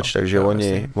volný hráč, takže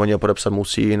oni ho podepsat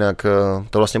musí, jinak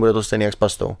to vlastně bude to stejné jak s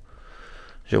Pastou.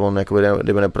 Že on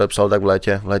kdyby nepodepsal, tak v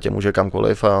létě může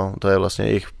kamkoliv a to je vlastně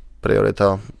jejich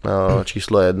priorita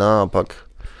číslo 1 a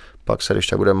pak se když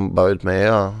tak budeme bavit my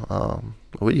a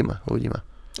uvidíme.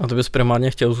 A ty bys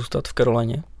primárně chtěl zůstat v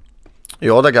Karolíně?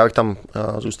 Jo, tak já bych tam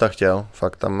zůstat chtěl.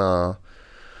 Fakt tam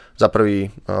za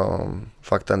prvý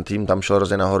fakt ten tým tam šel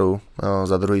hrozně nahoru,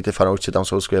 za druhý ty fanoušci tam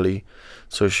jsou skvělí,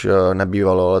 což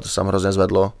nebývalo, ale to se tam hrozně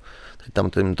zvedlo. Teď tam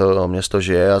to město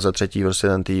žije a za třetí prostě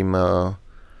ten tým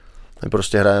my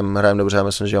prostě hrajeme dobře a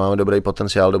myslím, že máme dobrý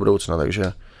potenciál do budoucna,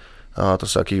 takže To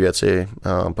jsou takové věci,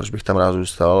 proč bych tam rád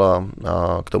zůstal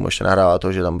a k tomu ještě nahrává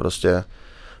to, že tam prostě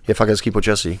je fakt hezký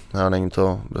počasí. A není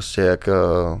to prostě jak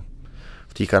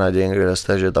v té Kanadě, kde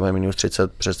jste, že tam je minus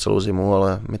 30 přes celou zimu,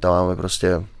 ale my tam máme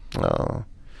prostě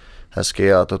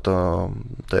hezky a to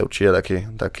je určitě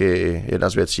taky jedna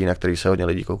z věcí, na který se hodně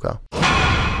lidí kouká.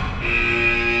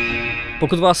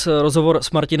 Pokud vás rozhovor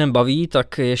s Martinem baví,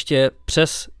 tak ještě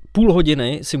přes půl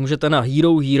hodiny si můžete na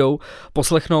Hero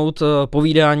poslechnout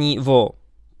povídání o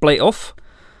playoff,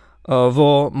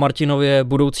 o Martinově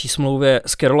budoucí smlouvě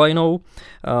s Carolinou,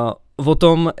 o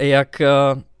tom, jak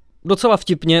docela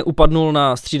vtipně upadnul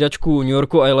na střídačku New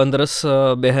Yorku Islanders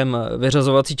během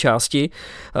vyřazovací části.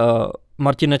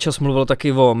 Martin NEČAS mluvil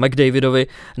taky o McDavidovi,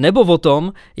 nebo o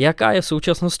tom, jaká je v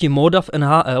současnosti móda v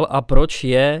NHL a proč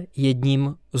je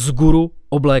jedním z guru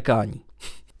oblékání.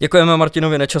 Děkujeme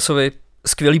Martinovi NEČASovi,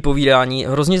 skvělý povídání,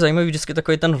 hrozně zajímavý vždycky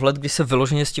takový ten vhled, kdy se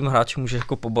vyloženě s tím hráčem může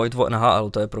jako pobavit o NHL,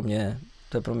 to je pro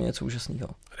mě něco úžasného.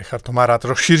 Richard to má rád,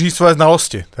 rozšíří své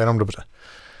znalosti, to je jenom dobře.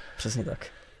 Přesně tak.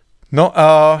 No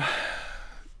a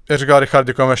jak říkal Richard,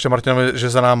 děkujeme ještě Martinovi, že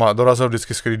za náma dorazil,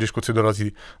 vždycky skvělý, když kluci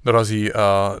dorazí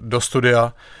do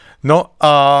studia. No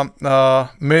a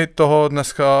my toho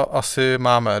dneska asi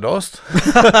máme dost.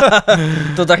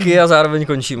 To taky a zároveň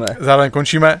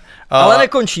končíme. Ale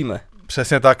nekončíme.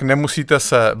 Přesně tak, nemusíte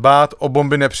se bát, o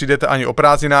bomby nepřijdete ani o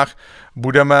prázdninách,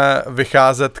 budeme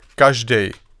vycházet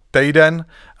každý týden,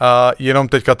 jenom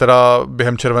teďka teda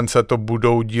během července to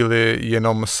budou díly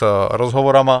jenom s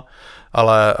rozhovorama,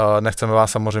 ale nechceme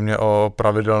vás samozřejmě o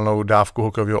pravidelnou dávku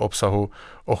hokejového obsahu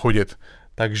ochudit.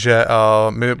 Takže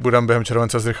my budeme během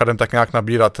července s Richardem tak nějak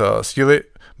nabírat síly.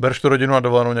 Bereš tu rodinu na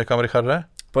dovolenou někam, Richarde?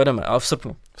 Pojedeme, ale v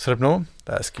srpnu. V srpnu?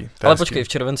 To je hezký. Ale počkej, v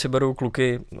červenci berou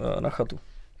kluky na chatu.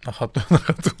 Na chatu.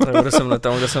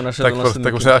 Tam, kde jsem našel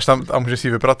tak až tam a můžeš si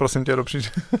ji vyprat, prosím tě,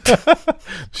 dopřijď.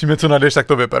 Když mi něco najdeš, tak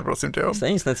to vyper, prosím tě, jo.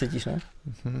 Stejně nic necítíš, ne?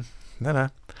 Ne.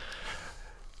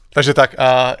 Takže tak,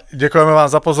 a děkujeme vám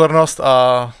za pozornost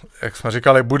a jak jsme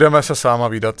říkali, budeme se s váma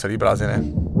vídat celý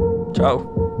prázdniny.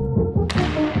 Čau.